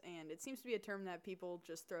things. And it seems to be a term that people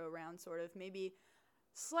just throw around sort of maybe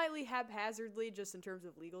slightly haphazardly, just in terms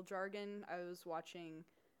of legal jargon. I was watching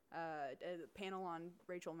a panel on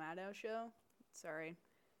Rachel Maddow's show. Sorry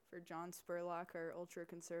for John Spurlock, our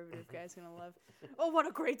ultra-conservative guy's gonna love. Oh, what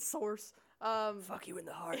a great source. Fuck you in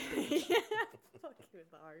the heart. Yeah, fuck you in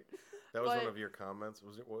the heart. That was one of your comments.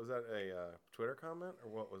 Was that a Twitter comment,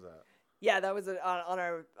 or what was that? Yeah, that was on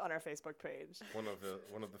our Facebook page. One of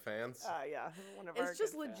the fans. Yeah, one of it's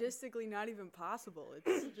just logistically not even possible.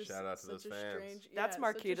 It's just shout out to those fans. Strange, that's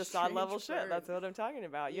Marquis de Sade level shit. That's what I'm talking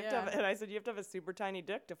about. You have to have, and I said you have to have a super tiny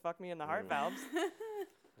dick to fuck me in the heart valves.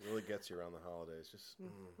 It really gets you around the holidays, just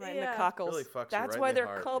right in the cockles. Really fucks that's you why right they're in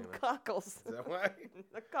the heart, called cockles. Is that why?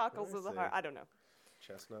 The cockles of the heart. I don't know.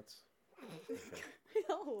 Chestnuts. Okay.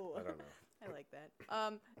 No. I don't know. I like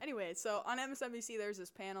that. Anyway, so on MSNBC, there's this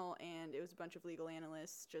panel, and it was a bunch of legal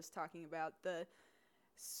analysts just talking about the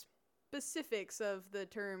specifics of the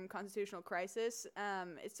term constitutional crisis.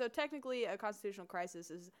 So technically, a constitutional crisis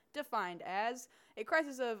is defined as a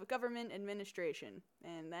crisis of government administration,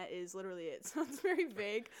 and that is literally it. So it's very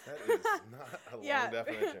vague. That is not a long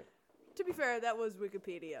definition. To be fair, that was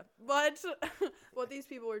Wikipedia. But what these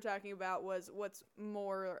people were talking about was what's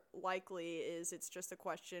more likely is it's just a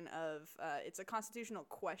question of, it's a constitutional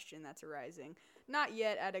question that's arising. Not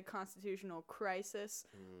yet at a constitutional crisis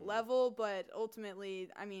level, but ultimately,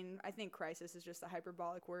 I mean, I think crisis is just a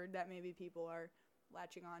hyperbolic word that maybe people are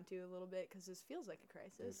latching onto a little bit because this feels like a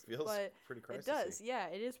crisis. It feels pretty crisisy. It does, yeah,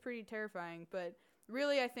 it is pretty terrifying. But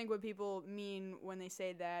really, I think what people mean when they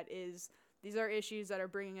say that is these are issues that are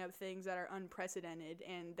bringing up things that are unprecedented,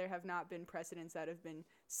 and there have not been precedents that have been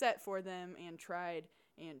set for them and tried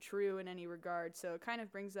and true in any regard. So it kind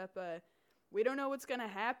of brings up we don't know what's going to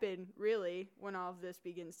happen, really, when all of this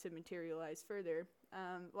begins to materialize further.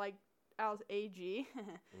 Like Al's AG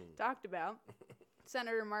talked about,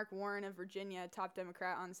 Senator Mark Warren of Virginia, top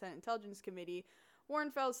Democrat on the Senate Intelligence Committee,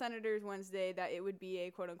 warned fellow senators Wednesday that it would be a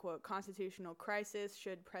quote-unquote constitutional crisis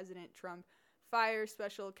should President Trump fire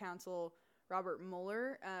special counsel Robert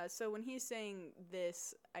Mueller. So when he's saying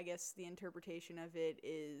this, I guess the interpretation of it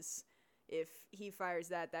is if he fires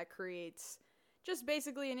that creates just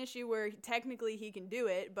basically an issue where technically he can do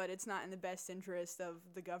it, but it's not in the best interest of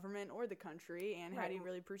the government or the country, and how do you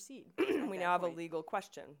really proceed? We now have a legal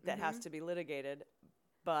question that has to be litigated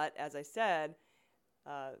But as I said,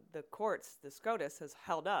 the courts, the SCOTUS, has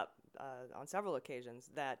held up on several occasions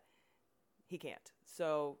that he can't.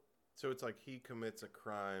 So it's like he commits a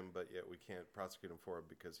crime, but yet we can't prosecute him for it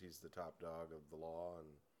because he's the top dog of the law and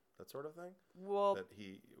that sort of thing? Well, that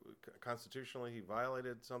constitutionally he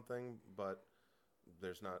violated something, but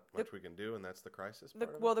there's not much we can do, and that's the crisis part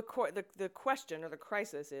of it? Well, the question or the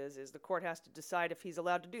crisis is the court has to decide if he's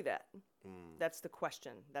allowed to do that. That's the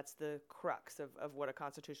question. That's the crux of what a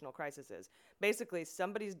constitutional crisis is. Basically,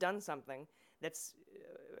 somebody's done something that's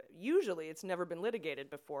usually it's never been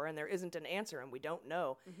litigated before, and there isn't an answer, and we don't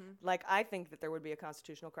know. Like, I think that there would be a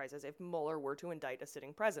constitutional crisis if Mueller were to indict a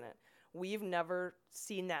sitting president. We've never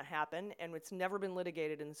seen that happen, and it's never been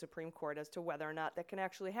litigated in the Supreme Court as to whether or not that can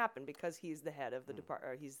actually happen because he's the head of the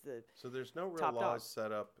department. He's the So there's no real top dog. laws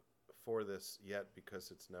set up for this yet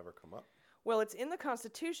because it's never come up? Well, it's in the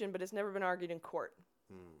Constitution, but it's never been argued in court.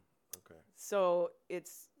 Okay. So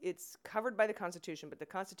it's covered by the Constitution, but the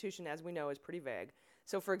Constitution, as we know, is pretty vague.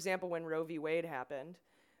 So, for example, when Roe v. Wade happened,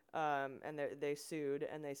 and they sued,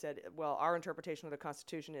 and they said, well, our interpretation of the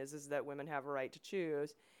Constitution is that women have a right to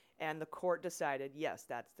choose, and the court decided, yes,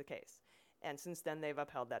 that's the case. And since then, they've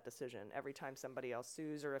upheld that decision every time somebody else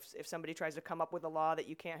sues, or if somebody tries to come up with a law that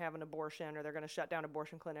you can't have an abortion, or they're going to shut down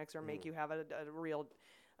abortion clinics, or make you have a real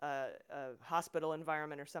hospital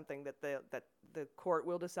environment or something, that the court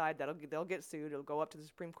will decide that they'll get sued. It'll go up to the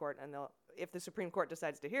Supreme Court, and if the Supreme Court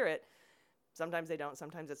decides to hear it, sometimes they don't.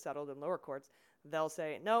 Sometimes it's settled in lower courts. They'll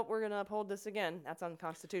say, no, we're going to uphold this again. That's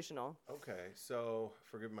unconstitutional. Okay, so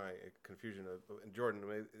forgive my confusion. Jordan,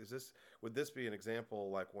 would this be an example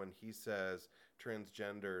like when he says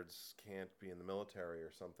transgenders can't be in the military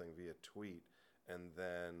or something via tweet, and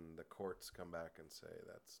then the courts come back and say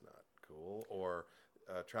that's not cool, or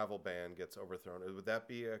a travel ban gets overthrown? Would that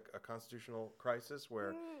be a constitutional crisis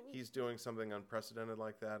where he's doing something unprecedented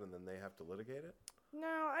like that, and then they have to litigate it?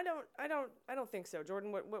 No, I don't think so.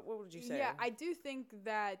 Jordan, what would you say? Yeah, I do think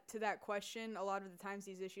that to that question, a lot of the times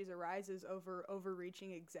these issues arise over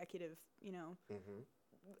overreaching executive,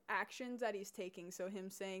 actions that he's taking. So him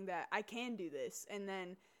saying that I can do this, and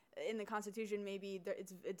then in the Constitution maybe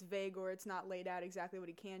it's vague or it's not laid out exactly what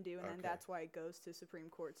he can do, and then that's why it goes to Supreme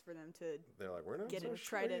Courts for them to They're like, we're not get so it,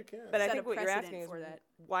 sure try to you can. But I set think a what you're precedent asking is for that.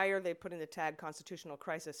 why are they putting the tag constitutional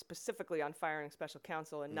crisis specifically on firing special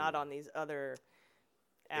counsel and not on these other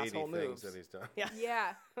 80 asshole things moves that he's done.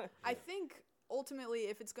 Yeah. I think ultimately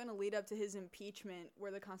if it's going to lead up to his impeachment,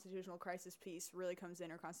 where the constitutional crisis piece really comes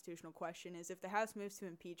in, or constitutional question, is if the House moves to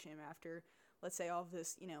impeach him after, let's say, all of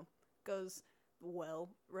this, goes well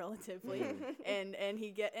relatively, and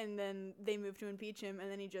then they move to impeach him, and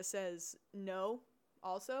then he just says no.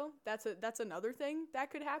 Also, that's another thing that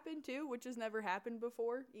could happen too, which has never happened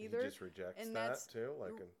before either. He just rejects And that too,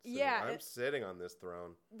 like, I'm sitting on this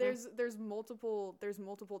throne. There's multiple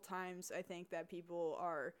times I think that people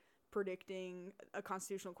are predicting a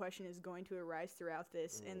constitutional question is going to arise throughout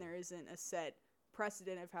this, and there isn't a set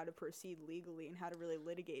precedent of how to proceed legally and how to really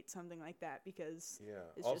litigate something like that, because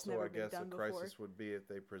it's just never been done before. Also, I guess a crisis would be if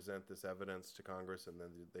they present this evidence to Congress and then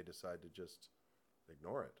they decide to just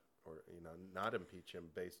ignore it, or not impeach him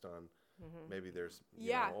based on maybe there's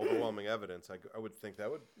overwhelming evidence. I would think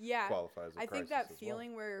that would qualify as a crisis. I think that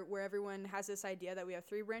feeling where everyone has this idea that we have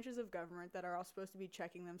three branches of government that are all supposed to be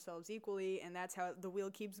checking themselves equally, and that's how the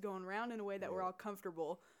wheel keeps going round in a way that we're all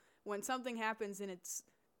comfortable. When something happens and it's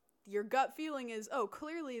your gut feeling is, oh,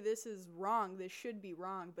 clearly this is wrong, this should be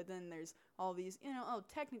wrong, but then there's all these,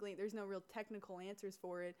 technically there's no real technical answers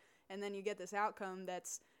for it, and then you get this outcome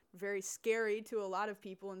that's very scary to a lot of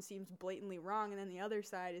people and seems blatantly wrong, and then the other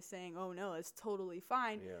side is saying, oh no, it's totally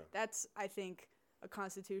fine. That's, I think, a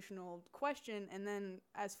constitutional question. And then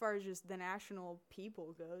as far as just the national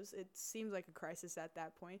people goes, it seems like a crisis at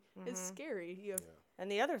that point. It's scary.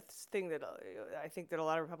 And the other thing that I think that a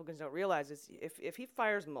lot of Republicans don't realize is if he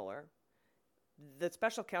fires Mueller, the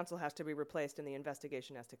special counsel has to be replaced and the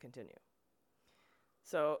investigation has to continue.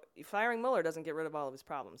 So firing Mueller doesn't get rid of all of his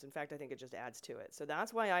problems. In fact, I think it just adds to it. So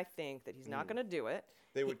that's why I think that he's not going to do it.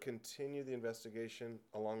 They would continue the investigation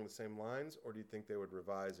along the same lines, or do you think they would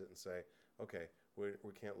revise it and say, okay,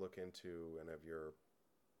 we can't look into any of your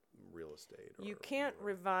real estate? You can't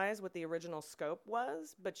revise what the original scope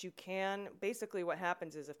was, but you can. Basically what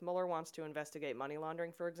happens is if Mueller wants to investigate money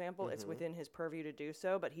laundering, for example, it's within his purview to do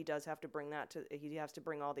so, but he does have to bring he has to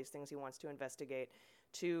bring all these things he wants to investigate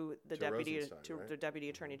to the deputy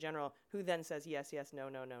attorney general, who then says yes, no.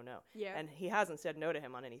 Yeah. And he hasn't said no to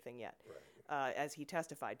him on anything yet, as he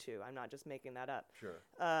testified to. I'm not just making that up. Sure.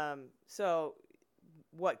 So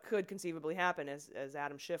what could conceivably happen, as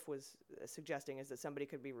Adam Schiff was suggesting, is that somebody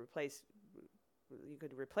could be replaced you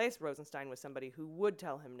could replace Rosenstein with somebody who would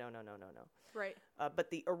tell him no. Right. But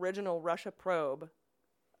the original Russia probe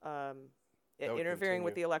interfering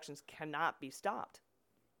with the elections cannot be stopped.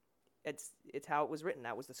 It's how it was written.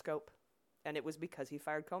 That was the scope. And it was because he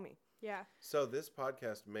fired Comey. Yeah. So this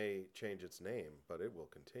podcast may change its name, but it will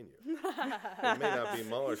continue. It may not be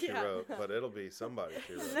Mueller she wrote, but it'll be somebody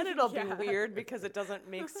she wrote. And then it'll be weird because it doesn't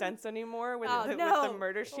make sense anymore with the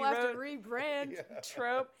murder she we'll wrote. Have to rebrand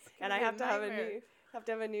trope, and I have to have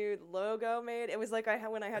a new logo made. It was like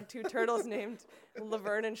when I had two turtles named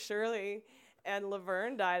Laverne and Shirley, and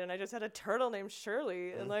Laverne died, and I just had a turtle named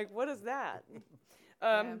Shirley, and like, what is that?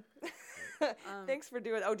 Thanks for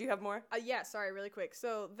doing. Oh, do you have more? Yeah, sorry, really quick.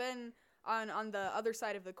 So then on the other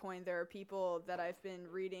side of the coin, there are people that I've been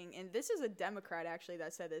reading, and this is a Democrat actually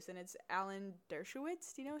that said this, and it's Alan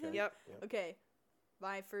Dershowitz. Do you know him? Yep. Okay.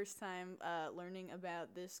 My first time learning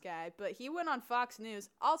about this guy, but he went on Fox News.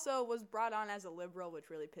 Also was brought on as a liberal, which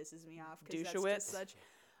really pisses me off because that's just such.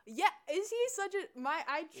 Yeah, is he such a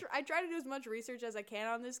I try to do as much research as I can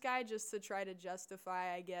on this guy just to try to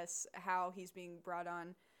justify, I guess, how he's being brought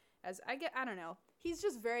on. I don't know. He's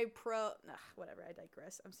just very whatever, I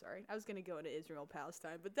digress. I'm sorry. I was going to go into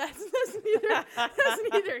Israel-Palestine, but that's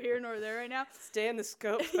neither here nor there right now. Stay in the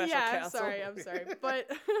scope, special counsel. I'm sorry.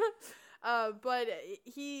 But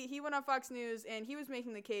he went on Fox News, and he was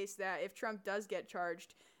making the case that if Trump does get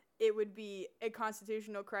charged, it would be a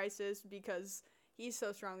constitutional crisis because he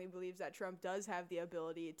so strongly believes that Trump does have the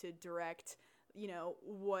ability to direct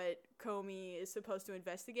what Comey is supposed to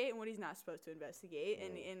investigate and what he's not supposed to investigate.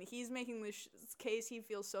 And he's making this case he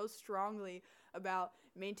feels so strongly about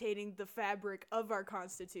maintaining the fabric of our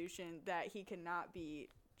Constitution that he cannot be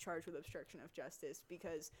charged with obstruction of justice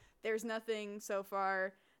because there's nothing so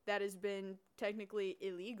far that has been technically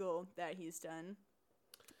illegal that he's done.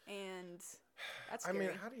 And that's scary. I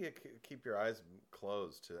mean, how do you keep your eyes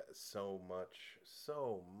closed to so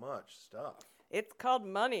much stuff? It's called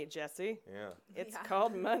money, Jesse. Yeah. It's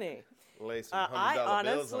called money. Lay some $100 bills on my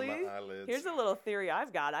honestly, eyelids. here's a little theory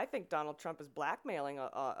I've got. I think Donald Trump is blackmailing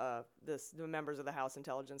the members of the House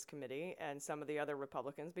Intelligence Committee and some of the other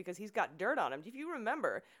Republicans because he's got dirt on him. If you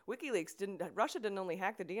remember, Russia didn't only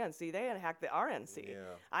hack the DNC, they had hacked the RNC. Yeah.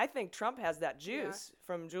 I think Trump has that juice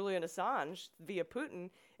from Julian Assange via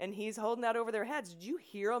Putin, and he's holding that over their heads. Did you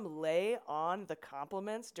hear him lay on the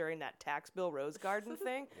compliments during that tax bill Rose Garden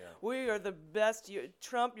thing? Yeah. We are the best.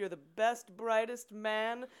 Trump, you're the best, brightest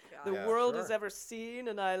man the world has ever seen,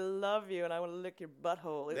 and I love you, and I want to lick your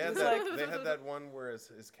butthole. They had that one where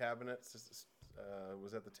his cabinet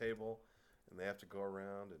was at the table, and they have to go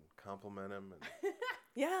around and compliment him. And,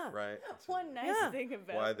 yeah. Right. One nice thing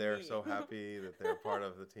about why they're so happy that they're part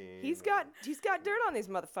of the team. He's got dirt on these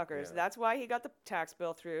motherfuckers. Yeah. That's why he got the tax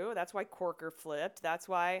bill through. That's why Corker flipped. That's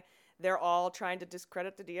why they're all trying to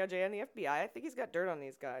discredit the DOJ and the FBI. I think he's got dirt on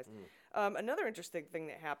these guys. Another interesting thing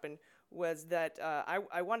that happened was that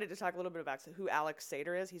I wanted to talk a little bit about who Alex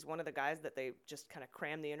Sater is. He's one of the guys that they just kind of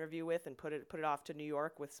crammed the interview with and put it off to New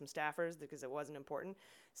York with some staffers because it wasn't important.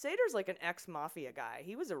 Sater's like an ex-mafia guy.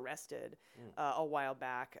 He was arrested a while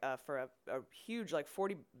back for a huge, like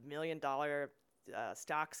 $40 million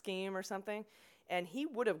stock scheme or something. And he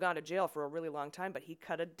would have gone to jail for a really long time, but he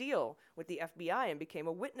cut a deal with the FBI and became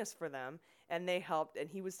a witness for them. And they helped, and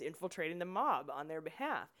he was infiltrating the mob on their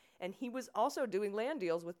behalf. And he was also doing land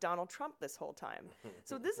deals with Donald Trump this whole time.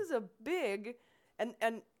 So this is a big, and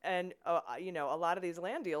a lot of these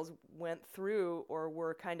land deals went through or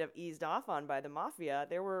were kind of eased off on by the mafia.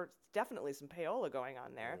 There were definitely some payola going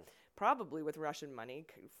on there, probably with Russian money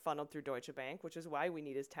funneled through Deutsche Bank, which is why we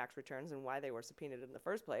need his tax returns and why they were subpoenaed in the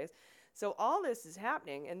first place. So all this is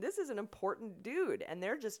happening, and this is an important dude, and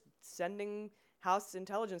they're just sending House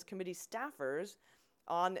Intelligence Committee staffers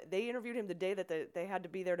on. They interviewed him the day that they had to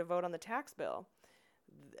be there to vote on the tax bill,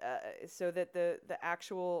 so that the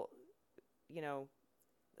actual,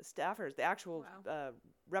 staffers, the actual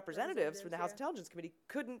representatives for the House Intelligence Committee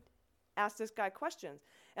couldn't ask this guy questions.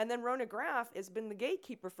 And then Rona Graff has been the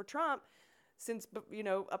gatekeeper for Trump since,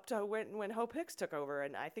 up to when Hope Hicks took over,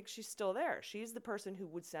 and I think she's still there. She's the person who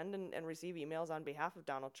would send and receive emails on behalf of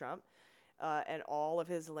Donald Trump and all of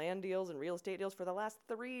his land deals and real estate deals for the last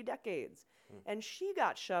 3 decades. And she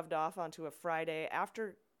got shoved off onto a Friday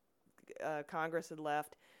after Congress had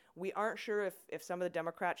left. We aren't sure if some of the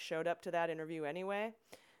Democrats showed up to that interview anyway.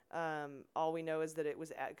 All we know is that it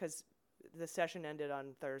was because the session ended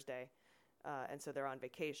on Thursday, and so they're on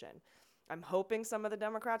vacation. I'm hoping some of the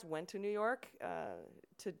Democrats went to New York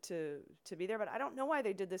to be there, but I don't know why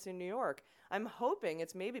they did this in New York. I'm hoping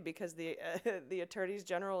it's maybe because the attorneys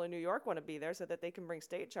general in New York want to be there so that they can bring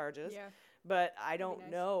state charges. Yeah. But I don't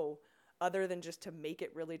know. other than just to make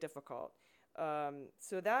it really difficult.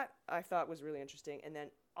 So that I thought was really interesting. And then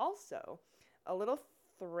also, a little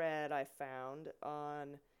thread I found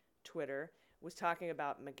on Twitter was talking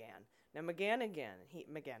about McGahn. Now, McGahn again.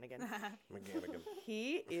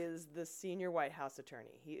 He is the senior White House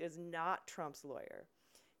attorney. He is not Trump's lawyer.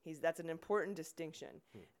 That's an important distinction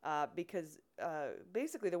because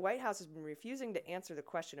basically the White House has been refusing to answer the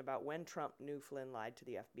question about when Trump knew Flynn lied to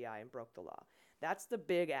the FBI and broke the law. That's the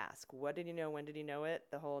big ask. What did he know? When did he know it?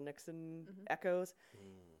 The whole Nixon echoes.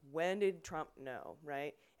 When did Trump know,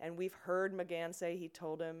 right? And we've heard McGahn say he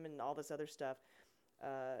told him and all this other stuff.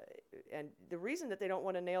 And the reason that they don't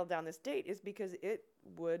want to nail down this date is because it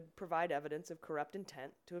would provide evidence of corrupt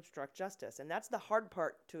intent to obstruct justice. And that's the hard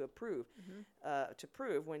part to prove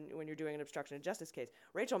when you're doing an obstruction of justice case.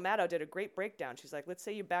 Rachel Maddow did a great breakdown. She's like, let's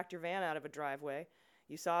say you backed your van out of a driveway.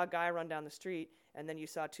 You saw a guy run down the street, and then you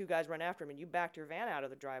saw two guys run after him, and you backed your van out of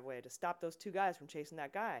the driveway to stop those two guys from chasing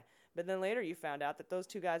that guy. But then later you found out that those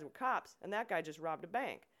two guys were cops, and that guy just robbed a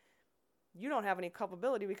bank. You don't have any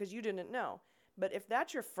culpability because you didn't know. But if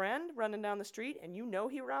that's your friend running down the street and you know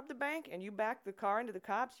he robbed the bank and you backed the car into the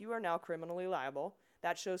cops, you are now criminally liable.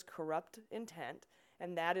 That shows corrupt intent,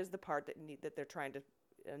 and that is the part that they're trying to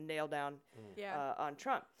nail down on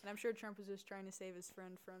Trump. And I'm sure Trump was just trying to save his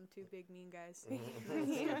friend from two big mean guys.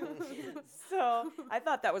 So I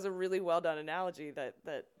thought that was a really well done analogy that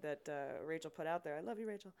Rachel put out there. I love you,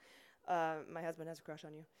 Rachel. My husband has a crush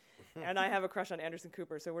on you, and I have a crush on Anderson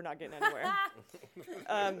Cooper, so we're not getting anywhere.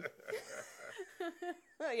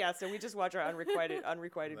 So we just watch our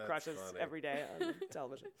unrequited crushes every day on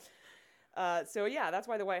television. So that's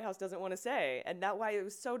why the White House doesn't want to say, and that's why it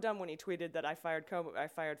was so dumb when he tweeted that I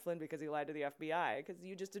fired Flynn because he lied to the FBI, because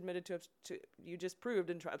you just admitted you just proved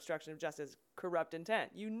in obstruction of justice corrupt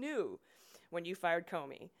intent. You knew when you fired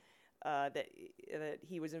Comey that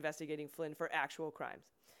he was investigating Flynn for actual crimes.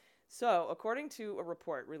 So, according to a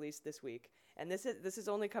report released this week, and this is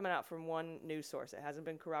only coming out from one news source. It hasn't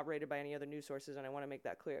been corroborated by any other news sources, and I want to make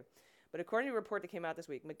that clear. But according to a report that came out this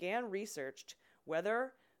week, McGahn researched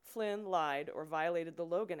whether Flynn lied or violated the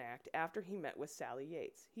Logan Act after he met with Sally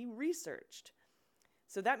Yates. He researched.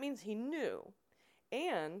 So that means he knew,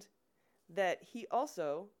 and that he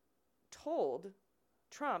also told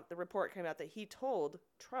Trump, the report came out that he told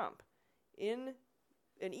Trump in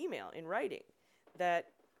an email, in writing, that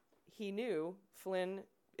he knew Flynn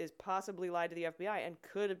is possibly lied to the FBI and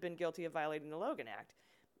could have been guilty of violating the Logan Act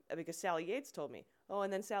because Sally Yates told me. Oh,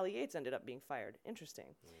 and then Sally Yates ended up being fired.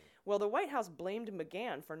 Interesting. Well, the White House blamed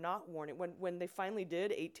McGahn for not warning. When they finally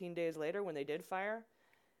did, 18 days later, when they did fire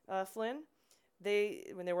Flynn,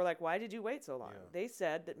 when they were like, why did you wait so long? They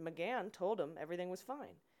said that McGahn told them everything was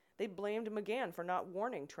fine. They blamed McGahn for not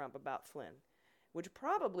warning Trump about Flynn, which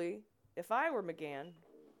probably, if I were McGahn,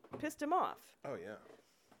 pissed him off. Oh, yeah.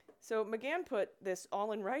 So McGahn put this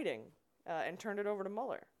all in writing and turned it over to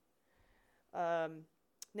Mueller.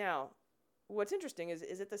 Now, what's interesting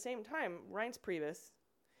is at the same time, Reince Priebus,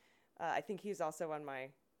 I think he's also on my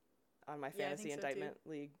fantasy indictment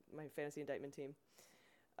league, my fantasy indictment team.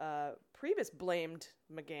 Priebus blamed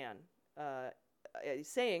McGahn,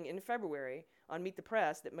 saying in February on Meet the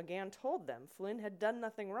Press that McGahn told them Flynn had done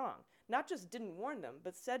nothing wrong. Not just didn't warn them,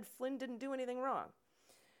 but said Flynn didn't do anything wrong.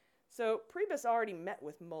 So Priebus already met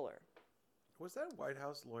with Mueller. Was that White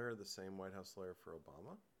House lawyer the same White House lawyer for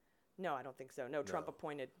Obama? No, I don't think so. No, Trump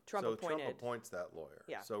appointed. Trump appoints that lawyer.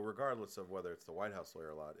 Yeah. So regardless of whether it's the White House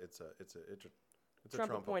lawyer or not, it's a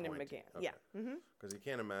Trump appointed appointee. McGahn. Okay. Yeah. Because you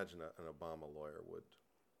can't imagine an Obama lawyer would.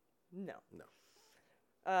 No. No.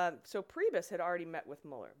 So Priebus had already met with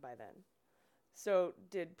Mueller by then. So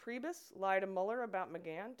did Priebus lie to Mueller about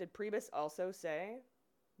McGahn? Did Priebus also say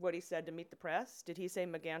what he said to Meet the Press? Did he say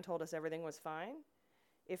McGahn told us everything was fine?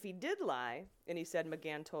 If he did lie, and he said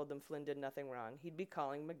McGahn told them Flynn did nothing wrong, he'd be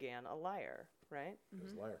calling McGahn a liar, right?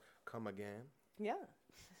 He's a liar. Come again? Yeah.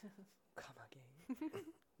 Come again.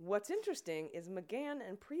 What's interesting is McGahn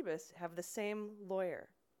and Priebus have the same lawyer.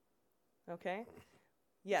 Okay?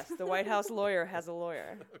 Yes, the White House lawyer has a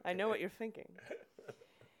lawyer. Okay. I know what you're thinking.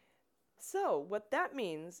 So what that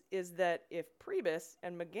means is that if Priebus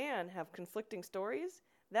and McGahn have conflicting stories,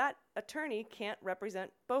 that attorney can't represent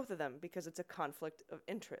both of them because it's a conflict of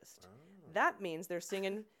interest. Oh. That means they're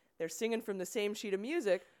singing from the same sheet of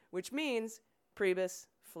music, which means Priebus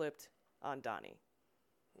flipped on Donnie.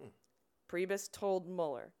 Priebus told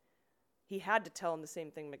Mueller. He had to tell him the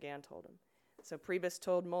same thing McGahn told him. So Priebus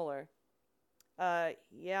told Mueller,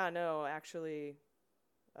 actually,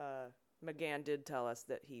 McGahn did tell us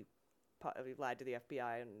that he lied to the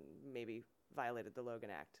FBI and maybe violated the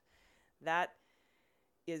Logan Act. That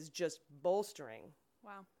is just bolstering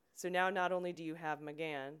So now not only do you have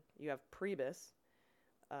McGahn, you have Priebus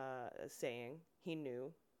saying he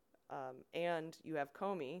knew, and you have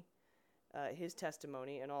Comey, his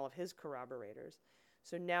testimony and all of his corroborators.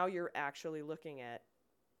 So now you're actually looking at,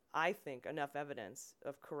 I think, enough evidence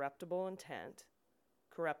of corrupt intent,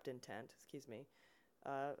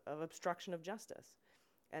 of obstruction of justice.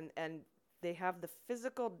 And they have the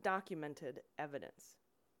physical documented evidence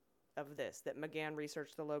of this, that McGahn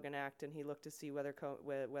researched the Logan Act and he looked to see whether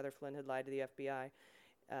Flynn had lied to the FBI,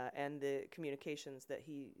 and the communications that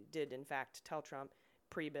he did, in fact, tell Trump,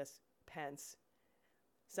 Priebus, Pence.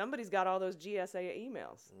 Somebody's got all those GSA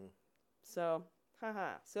emails. So,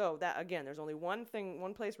 So that, again, there's only one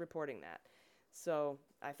place reporting that. So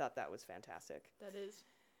I thought that was fantastic. That is.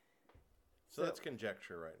 So that's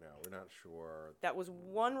conjecture right now. We're not sure. That was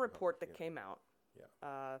one report that came out.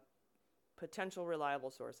 Yeah. Potential reliable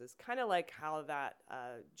sources. Kind of like how that,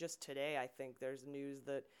 just today, I think there's news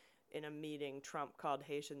that in a meeting, Trump called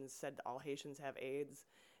Haitians, said all Haitians have AIDS,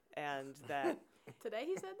 and that... Today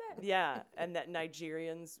he said that? Yeah, and that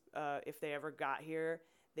Nigerians, if they ever got here,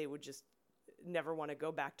 they would just never want to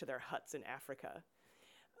go back to their huts in Africa.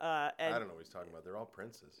 And I don't know what he's talking about. They're all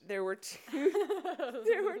princes. There were two.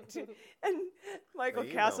 And Michael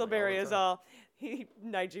Castleberry is all,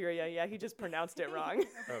 Nigeria, yeah, he just pronounced it wrong.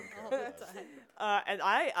 All the time. And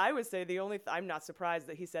I would say I'm not surprised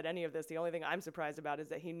that he said any of this. The only thing I'm surprised about is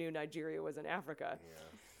that he knew Nigeria was in Africa.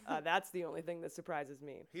 Yeah. That's the only thing that surprises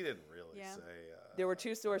me. He didn't really say. There were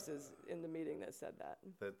two sources in the meeting that said that.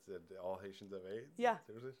 That said all Haitians have AIDS? Yeah.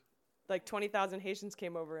 Seriously? Like 20,000 Haitians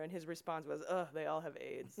came over, and his response was, "Ugh, they all have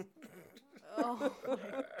AIDS." Oh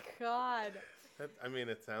my God.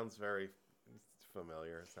 It sounds very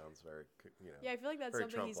familiar. It sounds very, Yeah, I feel like that's something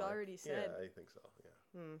Trump-like. he's already said. Yeah, I think so.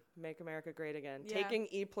 Yeah. Make America great again. Yeah. Taking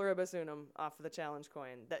E pluribus unum off of the challenge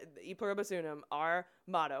coin. The E pluribus unum, our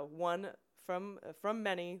motto, one from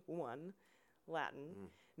many, one, Latin,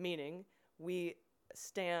 meaning we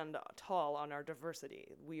stand tall on our diversity.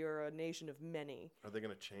 We are a nation of many. Are they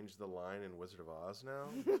going to change the line in Wizard of Oz now?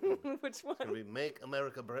 Which one? It's going to be "Make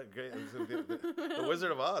America Great." The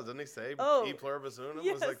Wizard of Oz, didn't he say "E pluribus unum"?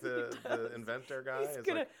 Yes, was like the inventor guy.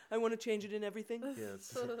 I want to change it in everything.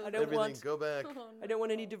 Yes. I don't go back. I don't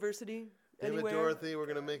want any diversity Damn it, anywhere. Dorothy, we're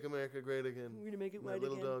going to make America great again. We're going to make it My white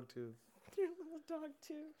little again. dog too. Your little dog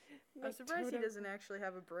too. I'm surprised he doesn't actually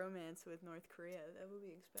have a bromance with North Korea. That would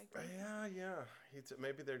be expected. Yeah.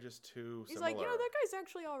 Maybe they're just too He's similar. like, that guy's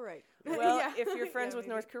actually all right. Well, Yeah. if you're friends Yeah, with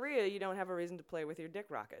maybe. North Korea, you don't have a reason to play with your dick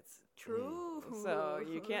rockets. True. So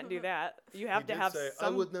you can't do that. You have He to did have say,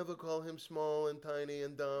 some. I would never call him small and tiny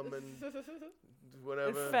and dumb and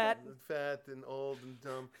whatever. And fat and old and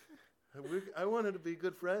dumb. I wanted to be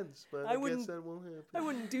good friends, but I guess that won't happen. I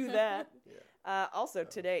wouldn't do that. Yeah. Also,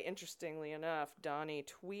 today, interestingly enough, Donnie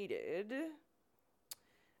tweeted.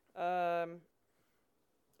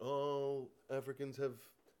 All Africans have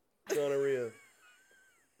gonorrhea.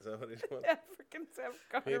 Is that what he's doing? Africans have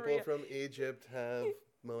gonorrhea. People from Egypt have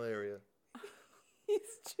malaria.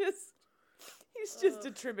 He's just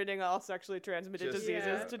attributing all sexually transmitted Just-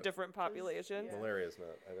 diseases yeah. to different populations. Malaria's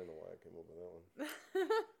not. I don't know why I came up with that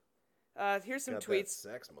one. Here's some Got that tweets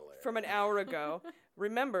sex malaria. from an hour ago.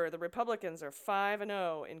 Remember, the Republicans are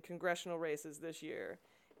 5-0 in congressional races this year.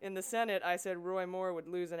 In the Senate, I said Roy Moore would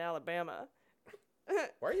lose in Alabama.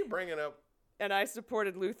 Why are you bringing up? And I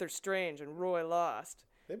supported Luther Strange, and Roy lost.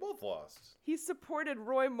 They both lost. He supported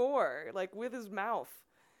Roy Moore, like with his mouth.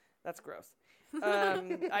 That's gross.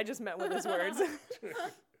 I just meant with his words.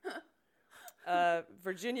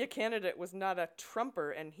 Virginia candidate was not a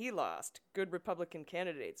Trumper, and he lost. Good Republican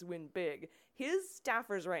candidates win big. His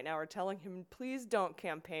staffers right now are telling him, please don't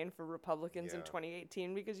campaign for Republicans in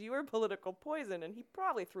 2018 because you are political poison, and he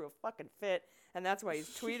probably threw a fucking fit, and that's why he's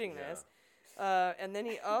tweeting this. And then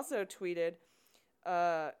he also tweeted,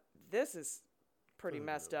 this is pretty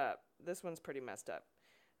messed up. This one's pretty messed up.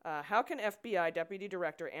 How can FBI Deputy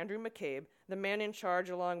Director Andrew McCabe, the man in charge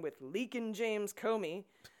along with Leakin' James Comey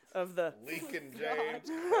of the... Leakin' James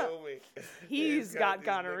Comey. He's got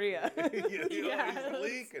gonorrhea. He's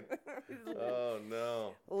leaking. Oh,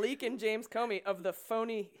 no. Leakin' James Comey of the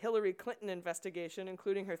phony Hillary Clinton investigation,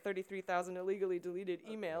 including her 33,000 illegally deleted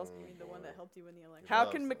emails. You mean the one that helped you win the election? How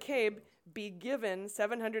can McCabe be given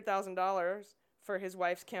 $700,000 for his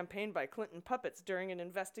wife's campaign by Clinton puppets during an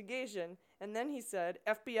investigation? And then he said,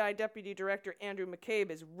 FBI Deputy Director Andrew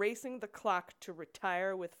McCabe is racing the clock to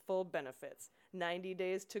retire with full benefits. 90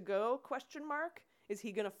 days to go, question mark? Is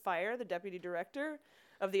he going to fire the Deputy Director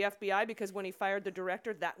of the FBI because when he fired the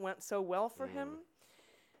director, that went so well for him?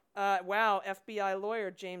 Wow, FBI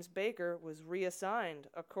lawyer James Baker was reassigned,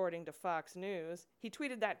 according to Fox News. He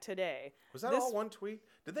tweeted that today. Was that all one tweet?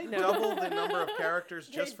 Did they double the number of characters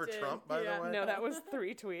just for Trump, by the way? No, that was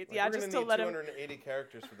 3 tweets. Like, yeah, we're just gonna to need let him. 280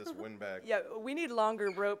 characters for this windbag. Yeah, we need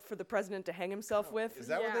longer rope for the president to hang himself with. Is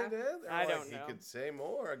that what they did? I don't know. He could say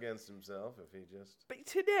more against himself if he just... But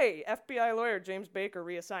today, FBI lawyer James Baker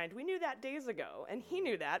reassigned. We knew that days ago, and he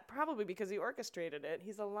knew that probably because he orchestrated it.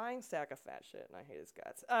 He's a lying sack of fat shit, and I hate his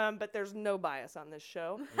guts. But there's no bias on this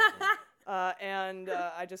show. And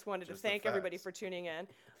I just wanted to thank everybody for tuning in.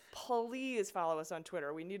 Please follow us on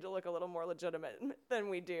Twitter. We need to look a little more legitimate than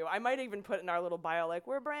we do. I might even put in our little bio, like,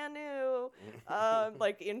 we're brand new.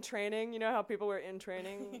 Like, in training. You know how people were in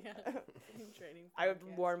training? Yeah, in training. I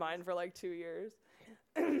wore mine for like 2 years.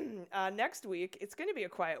 Next week, it's going to be a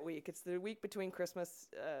quiet week. It's the week between Christmas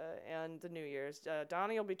and the New Year's.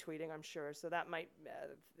 Donnie will be tweeting, I'm sure, so that might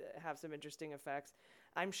have some interesting effects.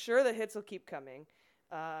 I'm sure the hits will keep coming.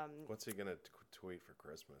 What's he gonna tweet for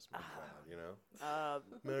Christmas? You know,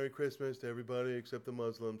 Merry Christmas to everybody except the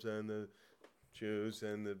Muslims and the Jews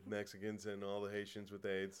and the Mexicans and all the Haitians with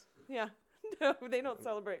AIDS. Yeah, no, they don't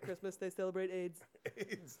celebrate Christmas; they celebrate AIDS.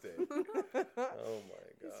 AIDS Day. Oh my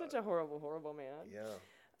God! He's such a horrible, horrible man.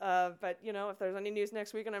 Yeah. But you know, if there's any news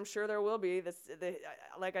next week, and I'm sure there will be,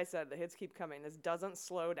 like I said, the hits keep coming. This doesn't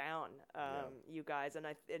slow down, you guys, and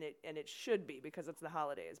it should be because it's the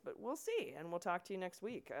holidays. But we'll see, and we'll talk to you next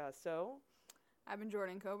week. So, I've been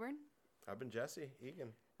Jordan Coburn. I've been Jesse Egan.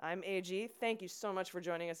 I'm AG. Thank you so much for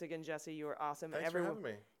joining us again, Jesse. You were awesome. Thanks for having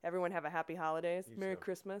me. Everyone have a happy holidays. Merry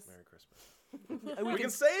Christmas. Merry Christmas. we can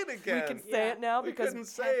say it again. We can say it now because we couldn't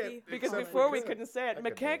say it. Because before we couldn't say it.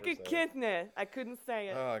 I couldn't say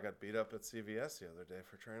it. Oh, I got beat up at CVS the other day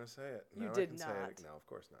for trying to say it. You now did I can not. Say it. No, of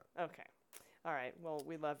course not. Okay. All right. Well,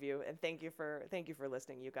 we love you and thank you for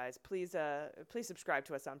listening, you guys. Please subscribe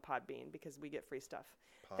to us on Podbean because we get free stuff.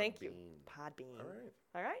 Thank you. Podbean.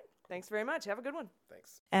 All right. Thanks very much. Have a good one.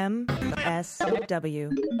 Thanks.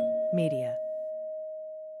 MSW Media.